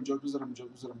بذارم، اینجا بذارم، اینجا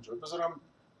بذارم، اینجا بذارم،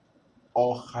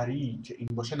 آخری که این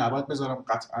باشه نباید بذارم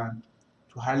قطعا.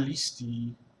 تو هر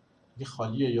لیستی یه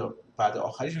خالیه یا بعد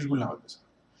آخریش ویرگول نباید بذارم.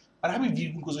 برای همین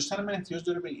ویرگول گذاشتن من احتیاج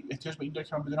به این داره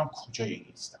که من بدونم کجای این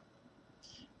لیستم.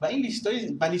 و این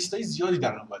لیستای زیادی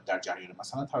در جریانه.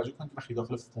 مثلا توجه کنید که وقتی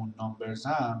داخل فون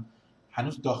نامبرزم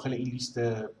هنوز داخل این لیست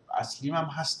اصلیم هم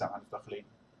هستم، هنوز داخل این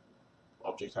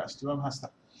آبجکت اصلیم هم هستم،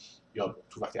 یا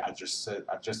تو وقتی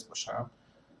ادرس باشم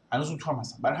هنوز اون تو هم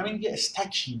هستم. برای همین یه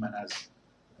استکی من از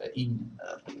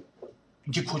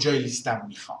اینکه کجای لیستم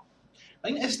میخوام و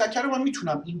این استکر رو من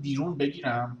میتونم این بیرون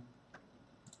بگیرم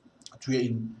توی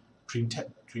این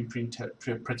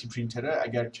پرتی پرینتره.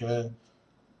 اگر که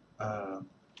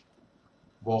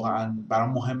واقعا برام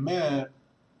مهمه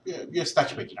یه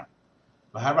استک بگیرم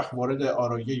و هر وقت وارد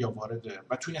آرایه یا وارد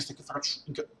و توی این استک فقط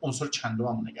اینکه عنصر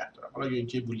چندممو نگه دارم، حالا یا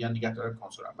اینکه بولیان نگه دارم که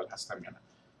عنصر اول هستم یا نه،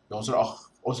 یا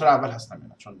عنصر اول هستم یا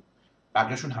نه، چون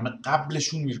بقیه‌شون همه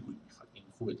قبلشون ویرگول میخواد. این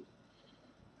خوبه دیگه.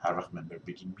 هر وقت ممبر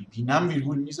بگین میبینم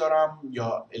ویرگول میذارم،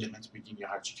 یا المنت بگین یا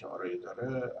هر چی که آرایه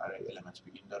داره، آرایه المنت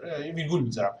بگین داره، یه ویرگول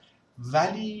میذارم.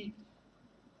 ولی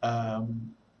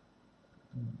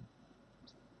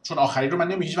چون آخری رو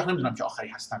من هیچ وقت نمیدونم که آخری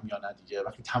هستم یا نه دیگه،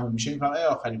 وقتی تموم میشه میفهمم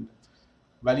آخری بوده،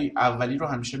 ولی اولی رو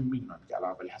همیشه میدونم که الان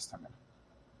اولی هستم یا نه.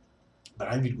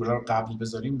 برای ویرگول رو قبل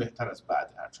بذاریم بهتر از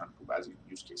بعد، هرچند تو بعضی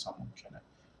یوز کیس ها ممکنه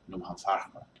اینو هم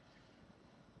فرق کنه.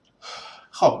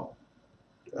 خب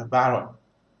به هر حال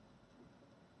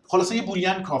خلاصه یه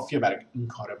بولیان کافیه برای این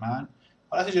کار من.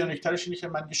 حالت جنریک ترش اینه که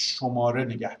من یه شماره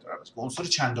نگه دارم با عنصر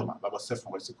چندمم و با صفر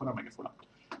مقایسه کنم مگه فلان.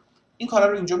 این کارا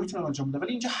رو اینجا میتونم انجام بدم،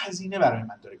 ولی اینجا هزینه برای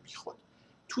من داره بیخود.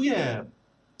 توی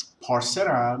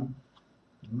پارسرم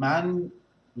من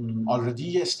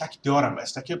آلردی یه استک دارم و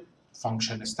استک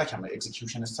فانکشن استکم و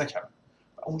اکزیکیوشن استکم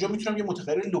و اونجا میتونم یه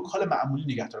متغیر لوکال معمولی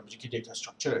نگه دارم، که دیتا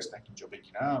استراکچر استک اینجا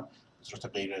بگیرم به صورت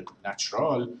غیر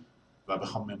نچرال و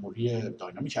بخوام مموری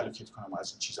داینامیک الوکیت کنم و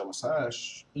از این چیزا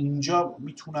واسش. اینجا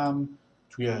میتونم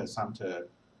توی سمت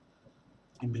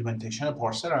ایمپلیمنتیشن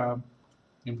پارسرم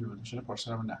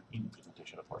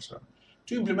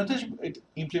توی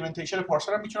ایمپلیمنتیشن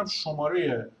پارسرم میتونم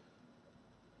شماره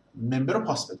ممبر رو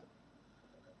پاس بدم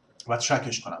و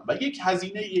ترکش کنم و یک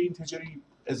هزینه یه اینتجری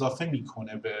اضافه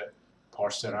میکنه به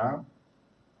پارسرم،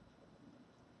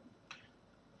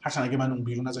 هرچند اگه من اون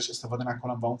بیرون ازش استفاده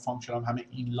نکنم و اون فانکشنم همه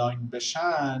اینلاین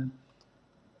بشن،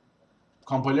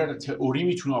 کامپایلر تئوری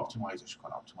میتونه اپتیمایزش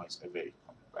کنه، اپتیمایز اوی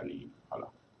کنه. ولی حالا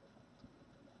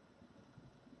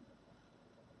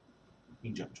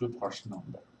اینجا توی پارس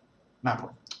نامبر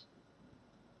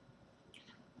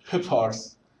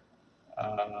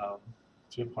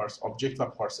توی پارس آبجکت و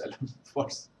پارس المنت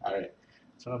پارس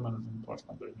چرا من از این پارس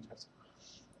نامبر میترسم.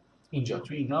 اینجا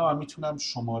توی اینا من میتونم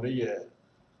شماره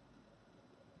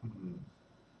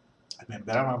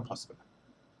ممبرم هم پاس بدم.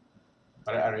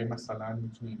 برای ارای مثلا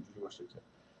میتونه اینجوری باشه که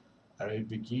ارای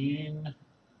بگین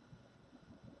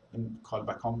این کال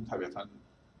بک هم طبیعتا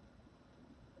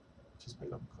چیز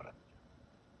پیدا میکنه،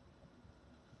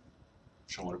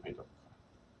 شماره پیدا میکنه.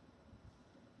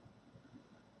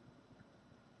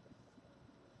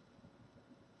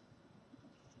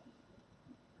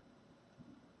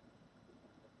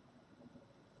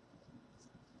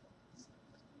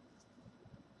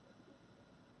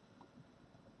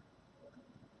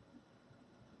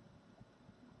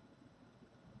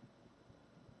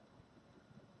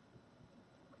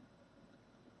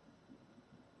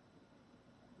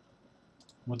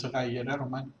 متغیره رو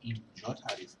من اینجا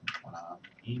تعریف میکنم،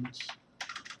 int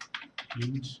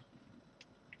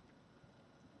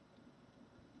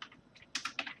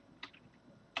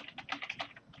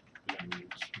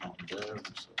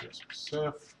number مساوی است به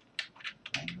صفر.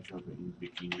 اینجا به این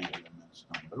بگین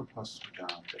element number رو پاس میدم،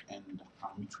 به end هم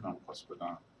میتونم پاس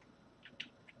بدم.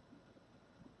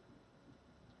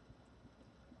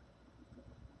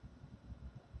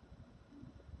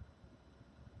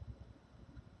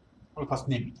 حالا پاس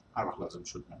نمیدم، هر وقت لازم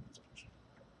شد من میذارمش.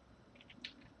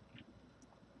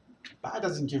 بعد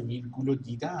از اینکه ویرگول رو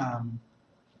دیدم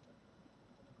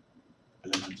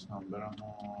element number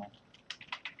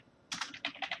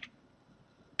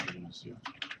رو زیاد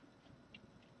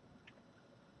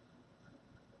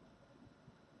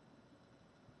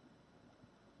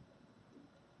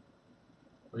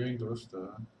آیا این درسته؟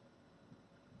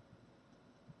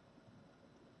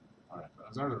 آره به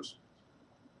نظر درست.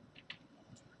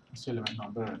 مثل element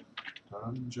number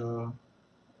دارم اینجا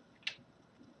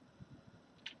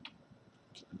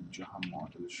که اینجا هم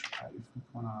معادلش رو تعریف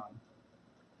میکنم.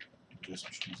 اینجا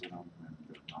اسمش میذارم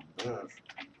member number.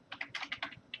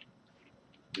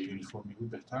 به یونیفرمی بود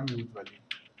بهتر میبود ولی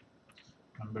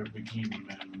member begin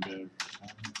member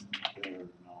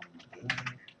number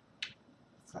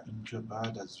و اینجا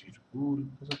بعد از ویرگول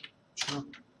بذار چرا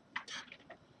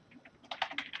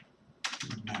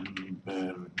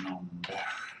member number.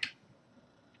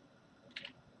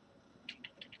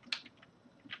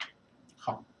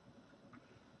 خب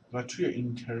و توی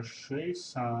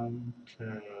اینترفیس هم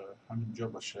که همینجا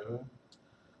باشه،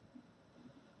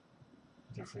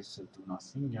 اینترفیس do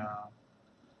nothing هم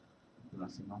do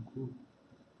nothing هم کو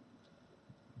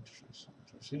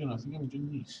اینترفیس do nothing هم اینجا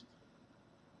نیست،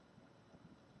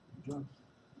 اینجا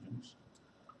نیست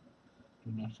do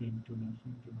nothing اینجا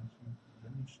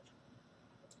نیست.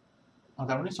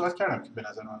 در مورد این صحبت کردم که به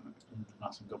نظر من این do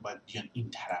nothing ها باید بیان این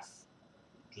طرف،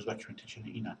 جز داکیومنتیشن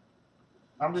اینن.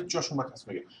 در مورد جاشون باید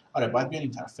تصمیم بگیرم. آره باید بیان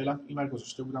این طرف. فعلا این ور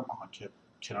گذاشته بودم آها که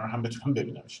کنار هم بتونم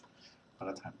ببینمش.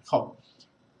 فقط همین. خب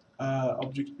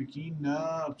object begin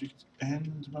نه object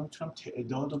end من میتونم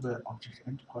تعداد رو به object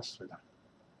end پاس بدم.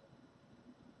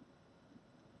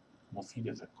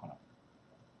 مفیده فکر کنم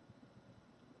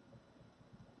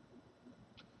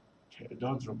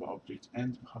تعداد رو به object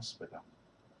end پاس بدم.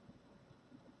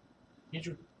 یه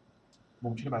جور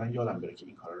ممکنه بعدا یادم بره که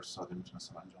این کار رو ساده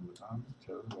میتونستم انجام بدم.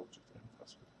 تعداد رو به object end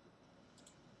پاس بدم.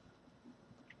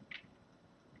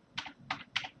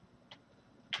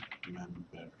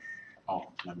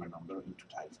 member number رو این تو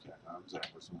تعریف کردم.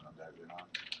 زرنگازی مونم در بیارم.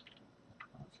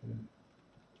 اوکی.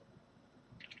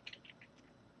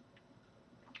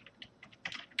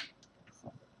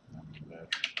 خب member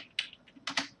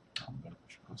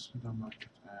بهش پاس میدم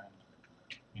object end.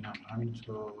 این هم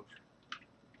همینطور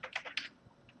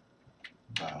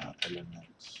و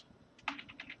element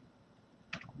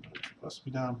بهش پاس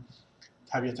میدم.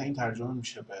 طبیعتا این ترجمه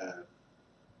میشه به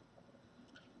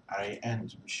array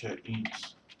end میشه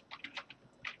int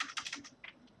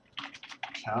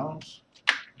count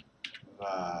و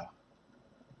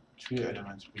توی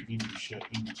element begin میشه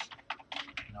int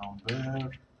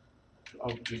number، توی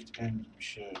object end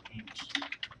میشه int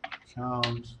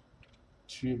count،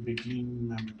 توی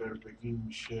begin member begin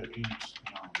میشه int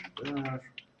number.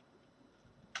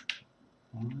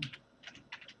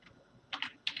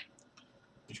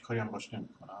 هیچ کاری هم باش نمی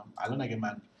کنم. الان اگه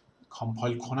من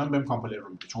کامپایل کنم بهم کامپایلر رو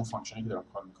میده چون فانکشنی که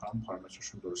دارم کار میکنم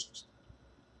پارامترشون درست نیست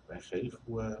و خیلی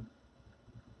خوبه.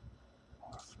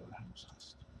 آفرین هنوز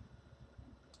هست.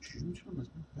 چجوری میتونم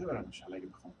ببرم انشالله اگه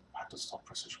بخوام حتی استاپ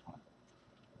پرسش کنم.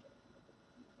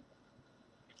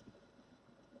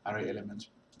 array element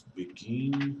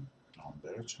begin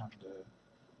number چنده،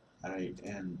 array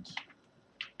end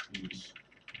int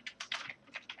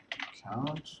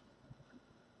count،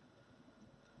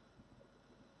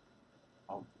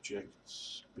 object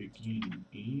begin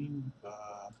in و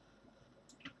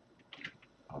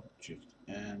object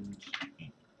end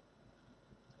in.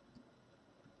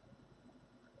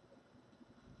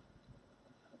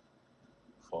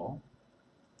 خب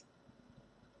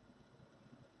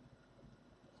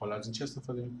حالا از این چه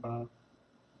استفاده میکنم؟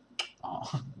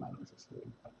 معلومه استفاده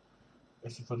میکنم.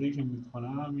 استفاده‌ای که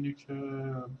میکنم اینه که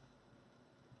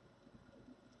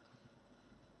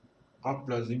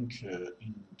قبل از اینکه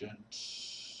ایندنت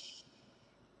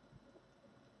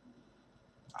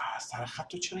سر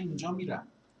خط چرا اینجا میرم؟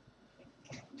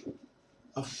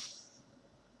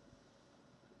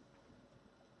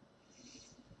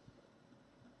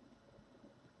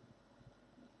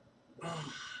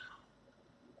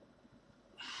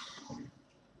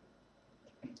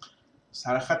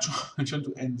 سر خط چون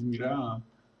تو اند میرم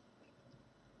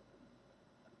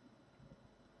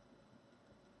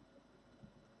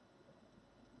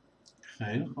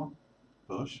خیلی خوب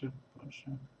باشه.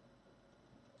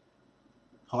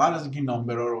 قبل از اینکه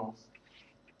نامبرها رو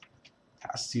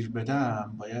تأثیر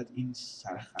بدم باید این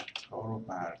سر خط ها رو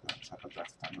بردارم. سر خط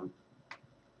رفتن رو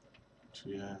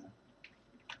توی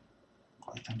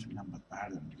قاعدتا توی اینم باید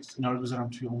بردارم دیگه. اینا رو بذارم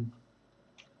توی اون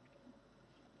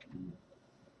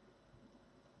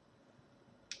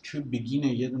توی بگین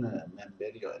یه دونه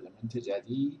ممبر یا المنت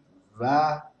جدید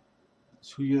و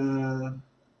توی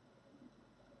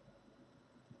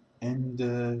اند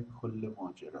کل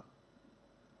ماجرا.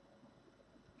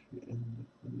 توی اند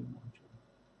کل ماجرا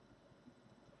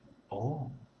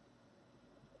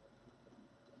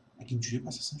اگه اینجوری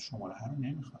پس اصلا شماره ها رو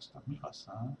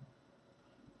نمیخواستم.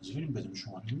 از ببینیم بدون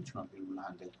شماره میتونم ویرگول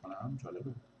هندل کنم.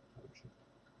 جالبه شد.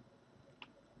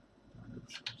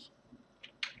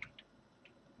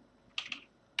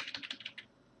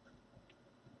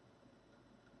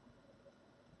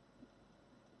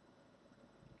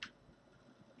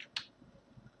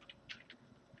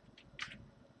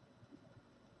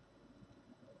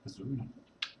 ببینم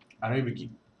array begin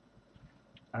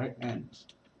array end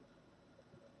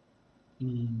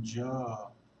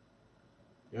اینجا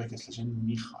یا که اسلشن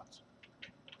میخواد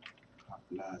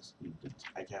قبل از ایندنت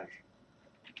اگر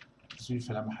بسید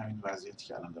فعلا به همین وضعیتی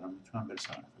که الان دارم میتونم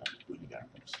برسم فعلا دو نگرم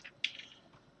برسم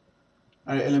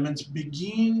array element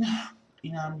begin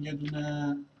این هم یه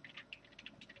دونه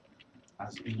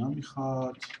از اینا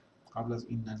میخواد قبل از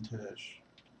ایندنتش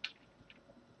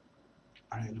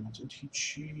array element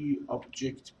هیچی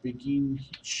object begin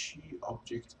هیچی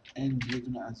object end یه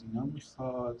دونه از اینا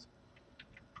میخواد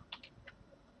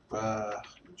و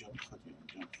اینجا میخواد یا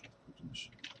اینجا میخواد کدومش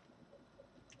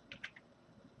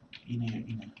اینه یا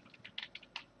اینه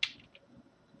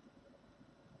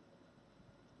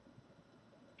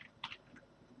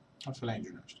فعلا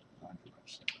اینجور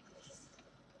نوشتم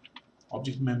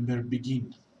object member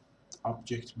begin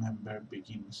object member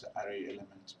begin مثل array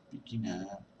element begin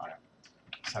آره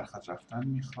سرخط رفتن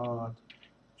میخواد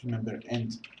member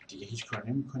end دیگه هیچ کار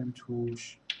نمی کنیم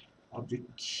توش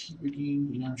object key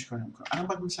begin این هم هیچ کار نمی کنیم الان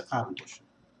باید مثل قبل باشه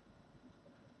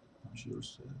همشه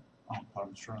درسته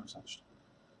پارامتر رو نزدشتم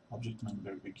object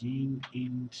member begin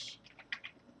int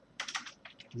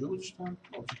کجا گذاشتم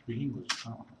object begin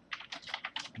گذاشتم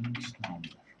int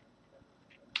number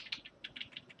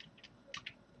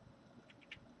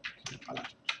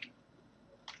غلط بود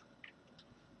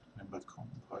این باید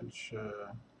کامپایل شه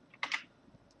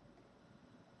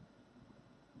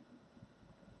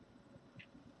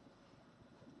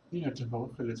این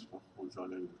اتفاق خیلی اتفاق خوب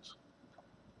جالبی بود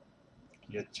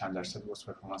یه چند درصدی باز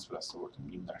پرفورمنس به دست آوردیم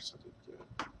این درصد دیگه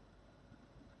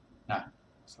نه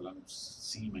مثلا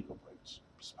 30 مگابایت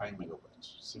 25 مگابایت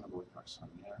 30 مگابایت پر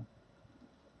ثانیه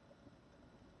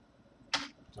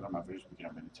دارم اوریج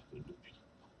میگیرم بین تک لوپی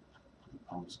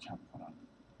پاوز کم کنم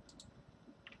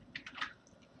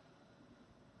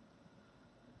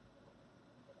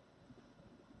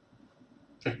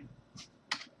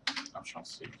هم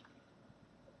شانسی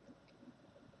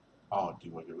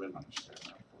دیواگبل من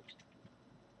اشتغل نبود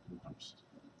مهم است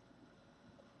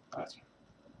غلط کردم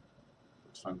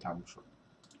لطفا تموم شد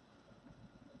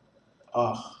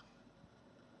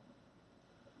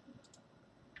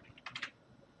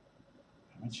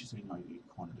همه چیز این آیده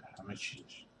کنده همه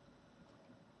چیزش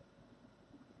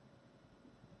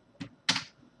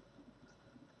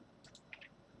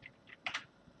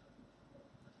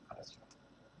غلط کردم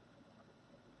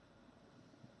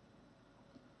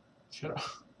چرا؟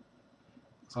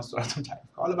 مثلا سرعتم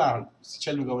تعریف کنم حالا به هر حال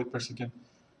 40 مگابایت پر سکند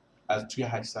از توی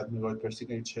 800 مگابایت پر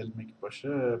سکند 40 مگ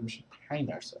باشه میشه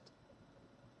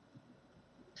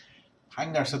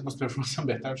 5% باز پرفورمنس هم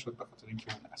بهتر شد به خاطر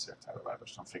اینکه اون اسرتر رو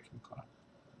برداشتم فکر میکنم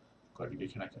کار دیگه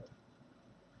که نکردم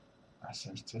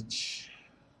اسرتچ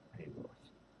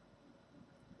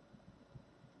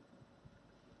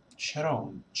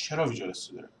چرا ویژوال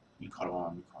استودیو این کار رو با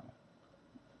من میکنه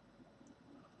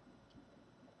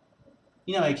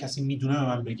این هم اگه کسی میدونه به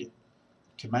من بگه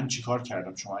که من چیکار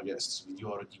کردم شما اگر ویدیو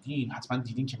رو دیدین حتما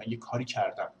دیدین که من یه کاری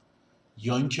کردم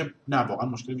یا اینکه نه واقعا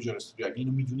مشکل ویژوال استودیو اگه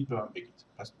اینو میدونید به من بگید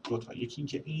پس دو تا یکی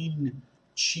اینکه این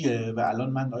چیه و الان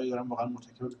من آیا دارم واقعا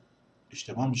مرتکب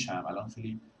اشتباه میشم الان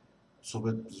خیلی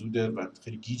صبح زوده و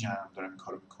خیلی گیجم دارم این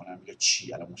کارو میکنم یا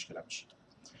چی الان مشکلم چیه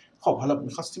خب حالا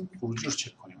می‌خواستیم خروجی رو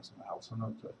چک کنیم مثلا حواسم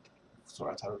نبود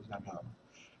سرعت رو دیدم یادم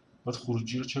بعد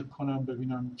خروجی رو چک کنم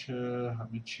ببینم که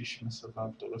همه چیش مثل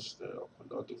قبل درسته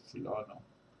آکولاد و فلان و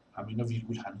همینا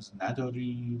ویرگول هنوز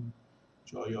نداریم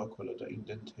جای آکولاد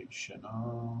ایندنتیشن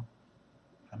ها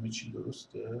همه چی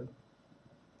درسته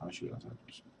همه چی درسته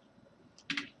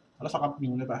حالا فقط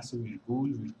میمونه بحث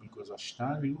ویرگول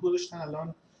گذاشتن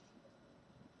الان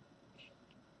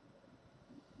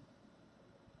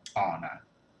نه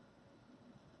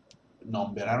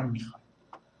نامبره رو میخوام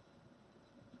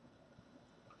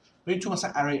ببین تو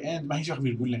مثلا array end من هیچ وقت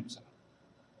ویرگول نمیذارم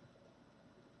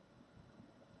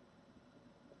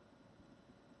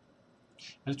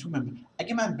ولی تو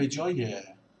اگه من به جای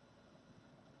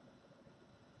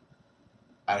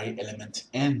array element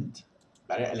end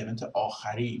برای element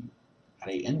آخری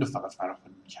array end رو فقط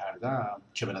فراخوانی میکردم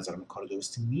که به نظرم کار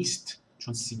درستی نیست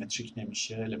چون سیمتریک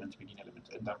نمیشه element begin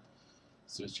element end هم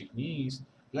سیمتریک نیست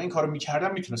یا این کارو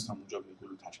میکردم میتونستم اونجا ویرگول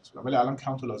رو تشخیص بدم ولی الان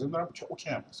کانت رو لازم دارم که اوکی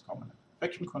هم هست کاملا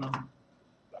فکر میکنم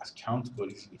از کانت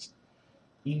گریزی نیست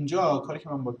اینجا کاری که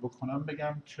من باید بکنم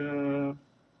بگم که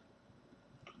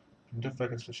اینجا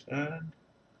فکرش end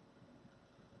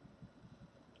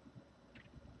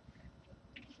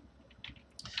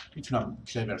میتونم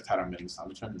کلیورترم بنویسم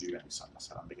میتونم اینجوری بنویسم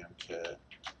مثلا بگم که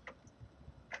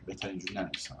بهتر اینجوری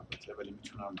ننویسم البته ولی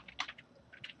میتونم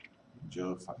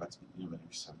اینجا فقط اینو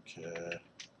بنویسم که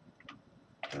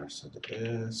درصد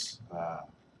s و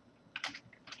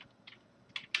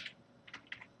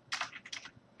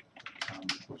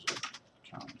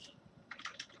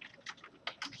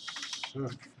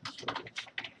صفر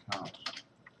count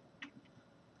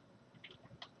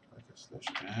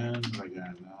 /n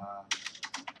وگرنه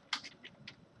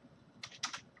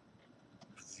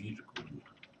ویرگول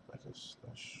 /n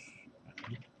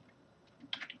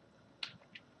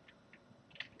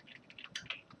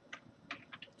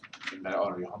این برای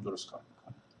آرای هم درست کار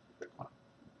میکنه بکنم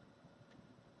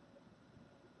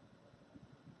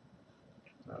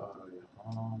برای آرای هم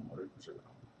آرای کجا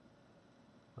برم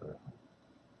آرای هم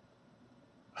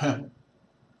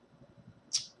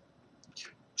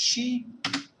چی؟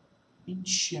 این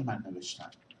چیه من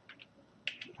نوشتم؟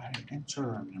 این چرا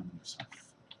دارم اینو می‌نویسم؟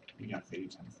 میگم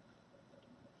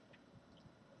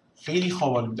خیلی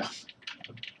خواب‌آلودم.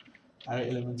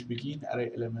 برای element begin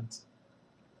برای element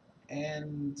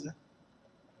end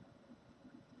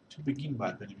to begin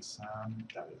باید بنویسم.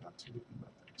 دقیقاً to begin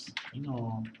باید بنویسم.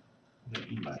 اینو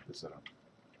این باید بذارم.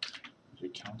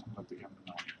 یه count هم باید بگم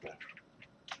number.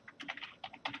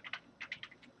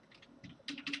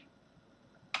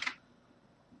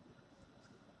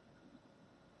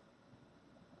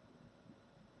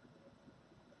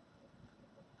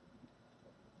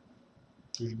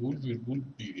 ویرگول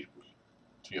بی ویرگول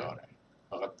توی آره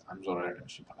فقط هنوز آره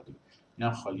نمیشیم فقط این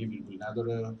هم خالی ویرگول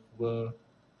نداره خوبه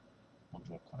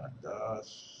کنترل کننده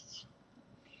است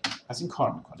پس این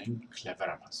کار میکنه این کلور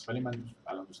هم هست ولی من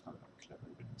الان دوست ندارم کلور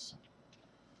بنویسم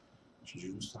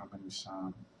چجوری دوست دارم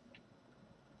بنویسم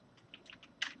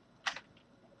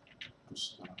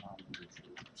دوست دارم اینجوری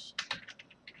بنویسم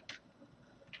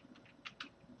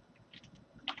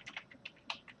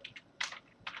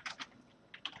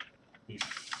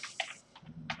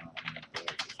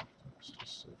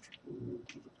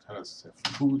بزرگتر از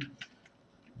صفر بود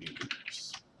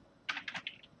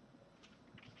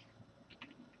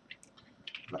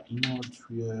و اینو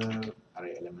توی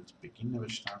برای element begin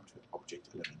نوشتم توی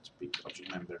object element begin object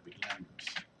member begin هم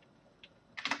نوشتم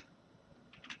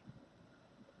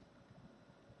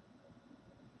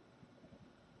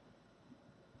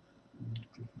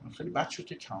خیلی بد شد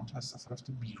که کانت هست اصلا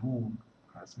رفته بیرون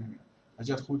حرف نمیاد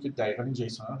عجب خوبه که دقیقا این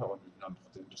جیسون رو فقط میبینم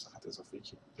بخاطر این دو خط اضافه‌ای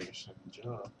که نوشتم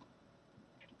اینجا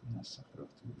این از صفحه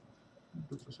رفته بیرون این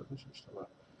دو تا صفحه‌اش اشتباه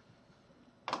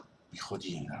بی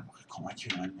خودی این در واقع کمکی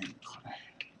به من نمیکنه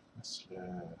مثل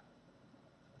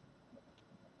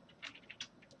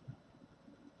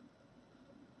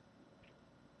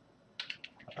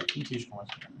این که هیچ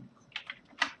کمکی به من نمیکنه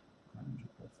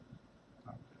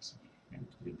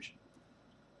اینجا میشه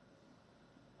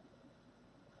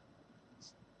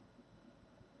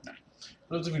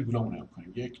لازم ویرگولامون رو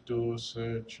کنیم 1 2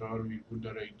 3 4 ویرگول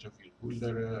داره اینجا ویرگول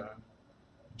داره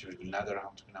اینجا ویرگول نداره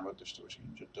همونطور که نباید داشته باشه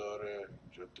اینجا داره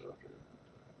اینجا داره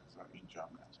و اینجا هم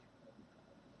نداره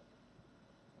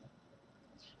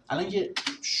الان یه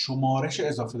شمارش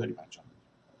اضافه داریم انجام میدیم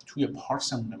توی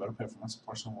پارسمونه برای پرفورمنس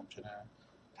پارسمون ممکنه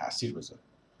تاثیر بذاره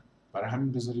برای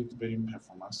همین بذارید بریم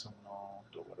پرفورمنسمون رو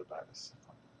دوباره بررسی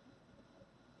کنیم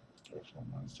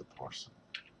پرفورمنس پارسمون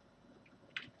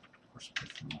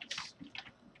پرفورمنس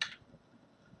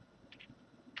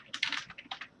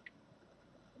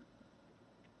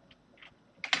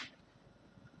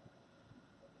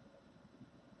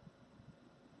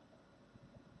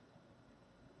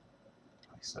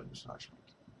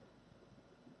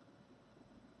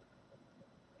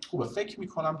خوبه فکر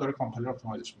میکنم داره کامپایلر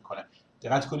اپتیمایزش میکنه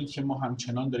دقت کنید که ما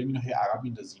همچنان داریم اینو هی عقب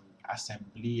میندازیم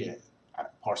اسمبلی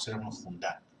پارسرمون رو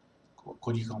خوندن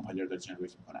کدی کامپایلر داره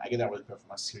جنریت میکنه اگه در مورد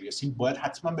پرفورمنس سیریسیم باید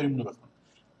حتما بریم اونو بخونیم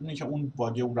اینه که اون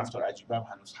باگ اون رفتار عجیبه هم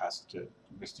هنوز هست که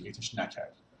اینوستیگیتش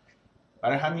نکرد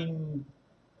برای همین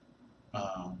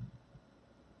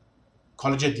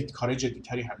کار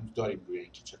جدی‌تری هنوز داریم روی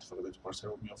اینکه چه اتفاقاتی تو پارسر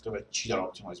میفته و چی داره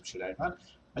اپتیمایز میشه دقیقاً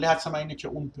ولی حتما اینه که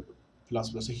اون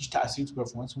پلاس پلاس هیچ تأثیری تو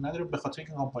پرفورمنس اون نداره به خاطر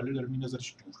اینکه کامپایلر داره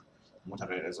میندازهش دور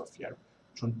متغیر اضافی رو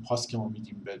چون پاس که ما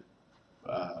میدیم به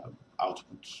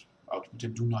آوتپوت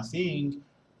دو ناتینگ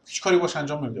هیچ کاری باش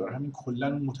انجام نمیده برای همین کلا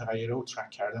اون متغیره و ترک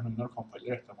کردن و اینا رو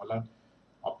کامپایلر احتمالاً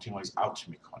اپتیمایز اوت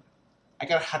میکنه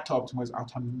اگر حتی اپتیمایز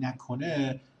اوت هم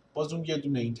نکنه باز اون یه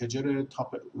دونه اینتجر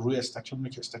تاپ روی استکمونه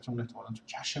که استکمون احتمالاً تو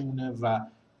کشمونه و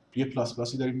یه پلاس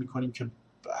پلاسی داریم میکنیم که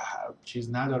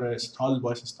چیز نداره استال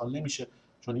باعث استال نمیشه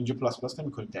چون اینجا پلاس پلاس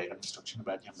نمی‌کنیم دقیقاً اینستراکشن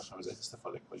بعدی هم بخوایم ازش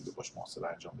استفاده کنیم به باش محاسبه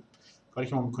انجام بدیم کاری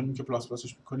که ما می‌کنیم که پلاس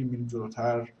پلاسش می‌کنیم میریم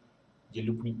جلوتر یه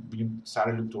لوپ می‌بینیم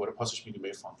سر لوپ دوباره پاسش میدیم به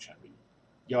یه فانکشن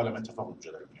یه عالم اتفاق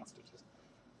اونجا داره میفته که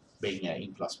بین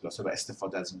این پلاس پلاس و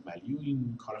استفاده از این ولیو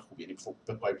این کار خوبیه یعنی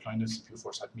به پایپلاین سی پی یو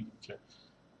فرصت میدیم که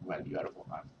ولیو رو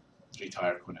واقعا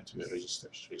ریتایر کنه توی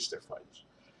رجیستر فایلش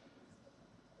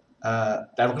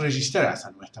در واقع رجیستر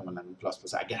اصلا احتمالاً اون پلاس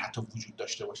پلاس اگر حتی وجود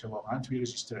داشته باشه واقعا توی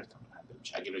رجیستر احتمال هندل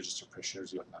میشه اگر رجیستر پرشر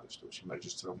زیاد نداشته باشیم و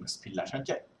رجیستر اون اسپیل نشن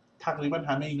که تقریبا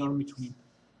همه اینا رو میتونیم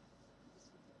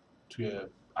توی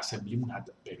اسمبلیمون حد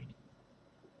ببینیم.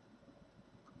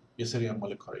 یه سری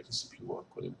مال کارهایی که سی پی یو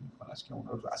کد میکنه است که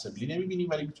اونها رو تو اسمبلی نمیبینیم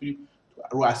ولی میتونیم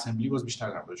رو اسمبلی باز بیشتر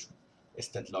در موردشون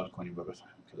استدلال کنیم و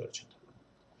بفهمیم که داره چه اتفاقی.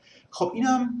 خب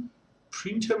اینم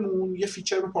پرینتمون یه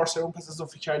فیچر به پارسرمون پس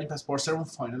اضافه کردیم. پس پارسرمون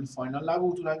فاینال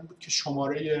نبود، اون بود که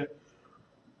شماره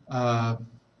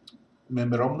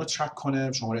ممبرامون رو ترک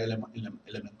کنه، شماره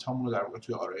المنتامون رو در واقع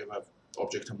توی آرای و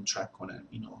آبجکتمون ترک کنه.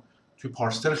 اینو توی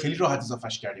پارسر خیلی راحت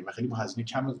اضافهش کردیم و خیلی با هزینه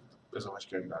کم اضافهش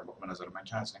کردیم. در واقع به نظر من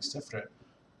که هزینه صفره،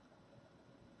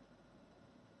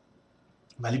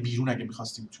 ولی بیرون اگه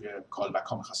می‌خواستیم توی کال بک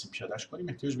ها می‌خواستیم پیادهش کنیم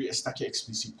احتیاج به استک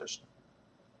اکسپلیسیت داشتیم.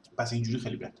 پس اینجوری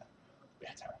خیلی بهتره.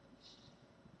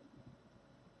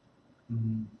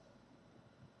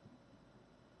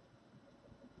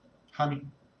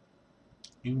 همین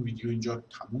این ویدیو اینجا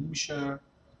تموم میشه.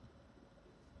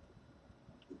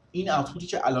 این آوتپوتی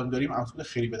که الان داریم آوتپوت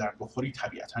خیلی به درد بخوری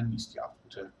طبیعتا نیست، یا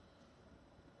آوتپوت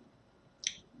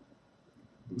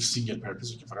سینگل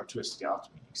پرپسی که فقط تو استری اوت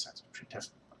می‌نویسه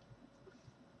تست می‌کنه.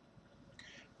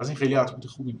 پس این خیلی آوتپوت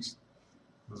خوبی نیست،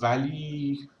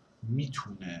 ولی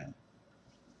میتونه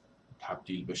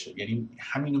تبدیل بشه. یعنی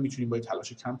همین رو میتونیم با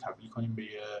تلاش کم تبدیل کنیم به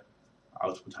یه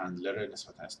آوتپوت هندلر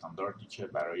نسبتا استانداردی که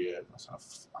برای مثلا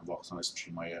واقعا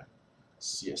استریم‌های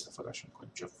سی استفادهش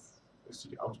می‌کنیم، چه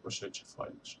استری اوت باشه چه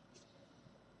فایل باشه.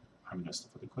 همین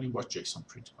استفاده کنیم، باش جیسون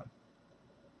پرینت کنیم.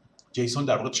 جیسون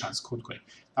در واقع ترانسکود کنیم.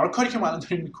 در واقع کاری که ما الان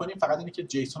داریم می‌کنیم فقط اینه که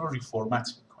جیسون رو ریفرمت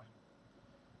می‌کنیم.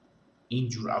 این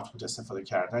جور آوتپوت استفاده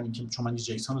کردن، اینکه چون من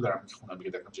جیسون رو دارم می‌خونم دیگه،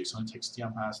 در جیسون تکستی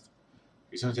هم هست.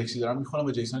 جیسون تکستی دارم می‌خونم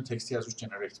و جیسون تکستی ازش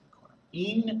جنریت می‌کنم.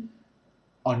 این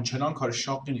آنچنان کار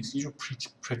شاقی نیست، یه جور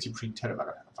پرتی پرینتره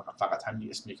فقط همین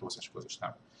اسمی که واسش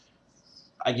گذاشتم.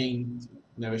 اگه این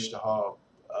نوشته ها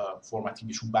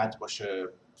فرمتینگشون بد باشه،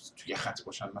 توی خط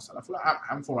باشن مثلا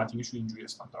هم فرمتینگشون اینجوری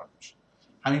استاندارد میشه.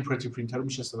 همین پرتی پرینتر رو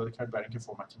میشه استفاده کرد برای اینکه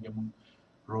فرمتینگمون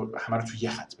رو همه رو توی یه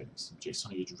خط بنویسیم،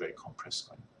 جیسون رو یه جوری کامپرس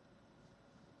کنیم.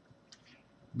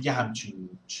 یه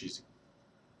همچین چیزی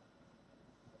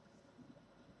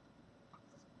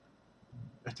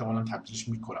احتمالاً تبدیلش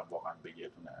میکنم واقعا به یه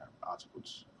دونه آوتپوت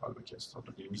کال بک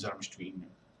استاندارد، یعنی میذارمش توی این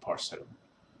پارسرمون،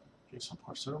 جیسون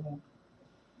پارسرمون.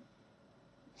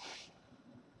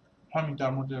 همین در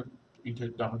مورد اینکه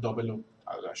در مورد دابل و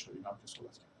عددش رو اینا هم که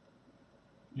صحبت کردم.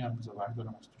 این هم بذار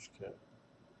بردارم از توش که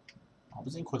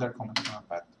بذار این کد رو کامنت کنم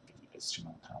بعد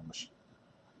استریممون تمام بشه.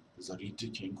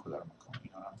 بذارید که این کد رو من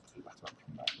اینا رو هم خیلی وقت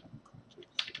بکنم بردارم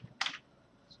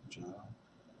اینجا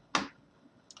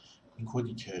این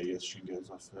کدی که یه استرینگ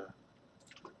اضافه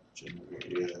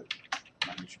جنریت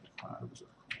منیج میکنه رو بذار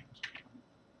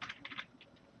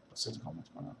کامنت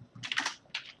کنم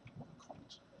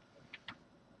کامنت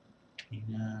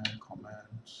این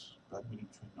کامنت بعد میریم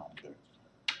توی نامبر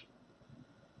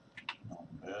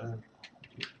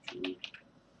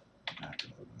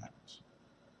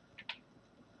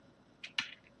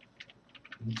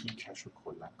این تیکش رو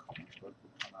کلا کامنت باید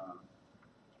بکنم.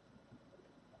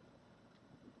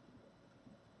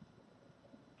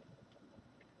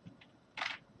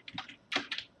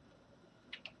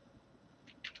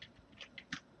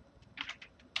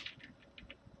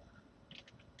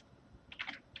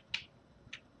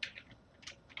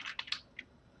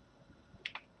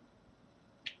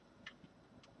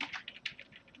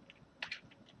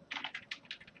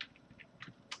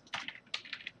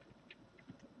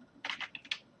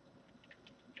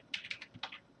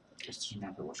 استریم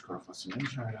هم که باش کار خاصی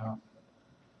نمی‌کردم.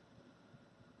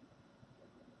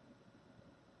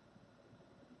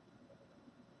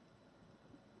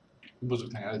 این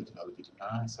بزرگترین عدد که حالا دیدیم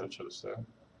نه 143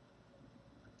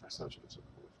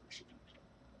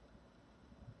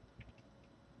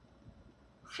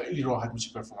 خیلی راحت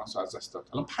میشه پرفورمنس رو از دست داد.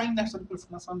 الان 5%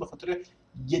 پرفورمنس من به خاطر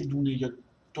یه دونه یا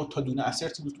دو تا دونه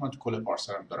اسرتی بود که من تو کل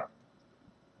پارسرم دارم.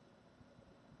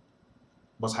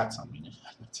 باز حدسم اینه.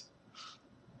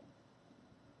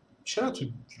 چرا تو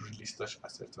ریلیس داشت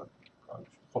اسرتا کارش؟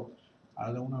 خب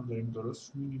الان اونم داریم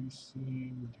درست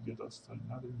می‌نویسیم دیگه، داستانی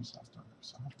نداریم.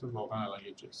 27 واقعا الان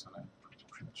یه جیسون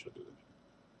پرینت شده داریم.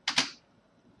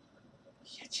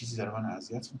 یه چیزی داره من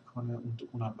اذیت میکنه،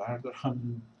 اونم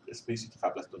بردارم اسپیسی که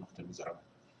قبل از دو نقطه میذارم.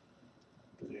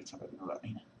 بذارید چقدر اینو رو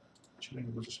اینه چرا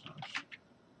اینو گذاشتم.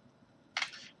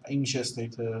 این میشه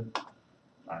استیت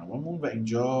برنامه‌مون و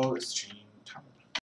اینجا استریم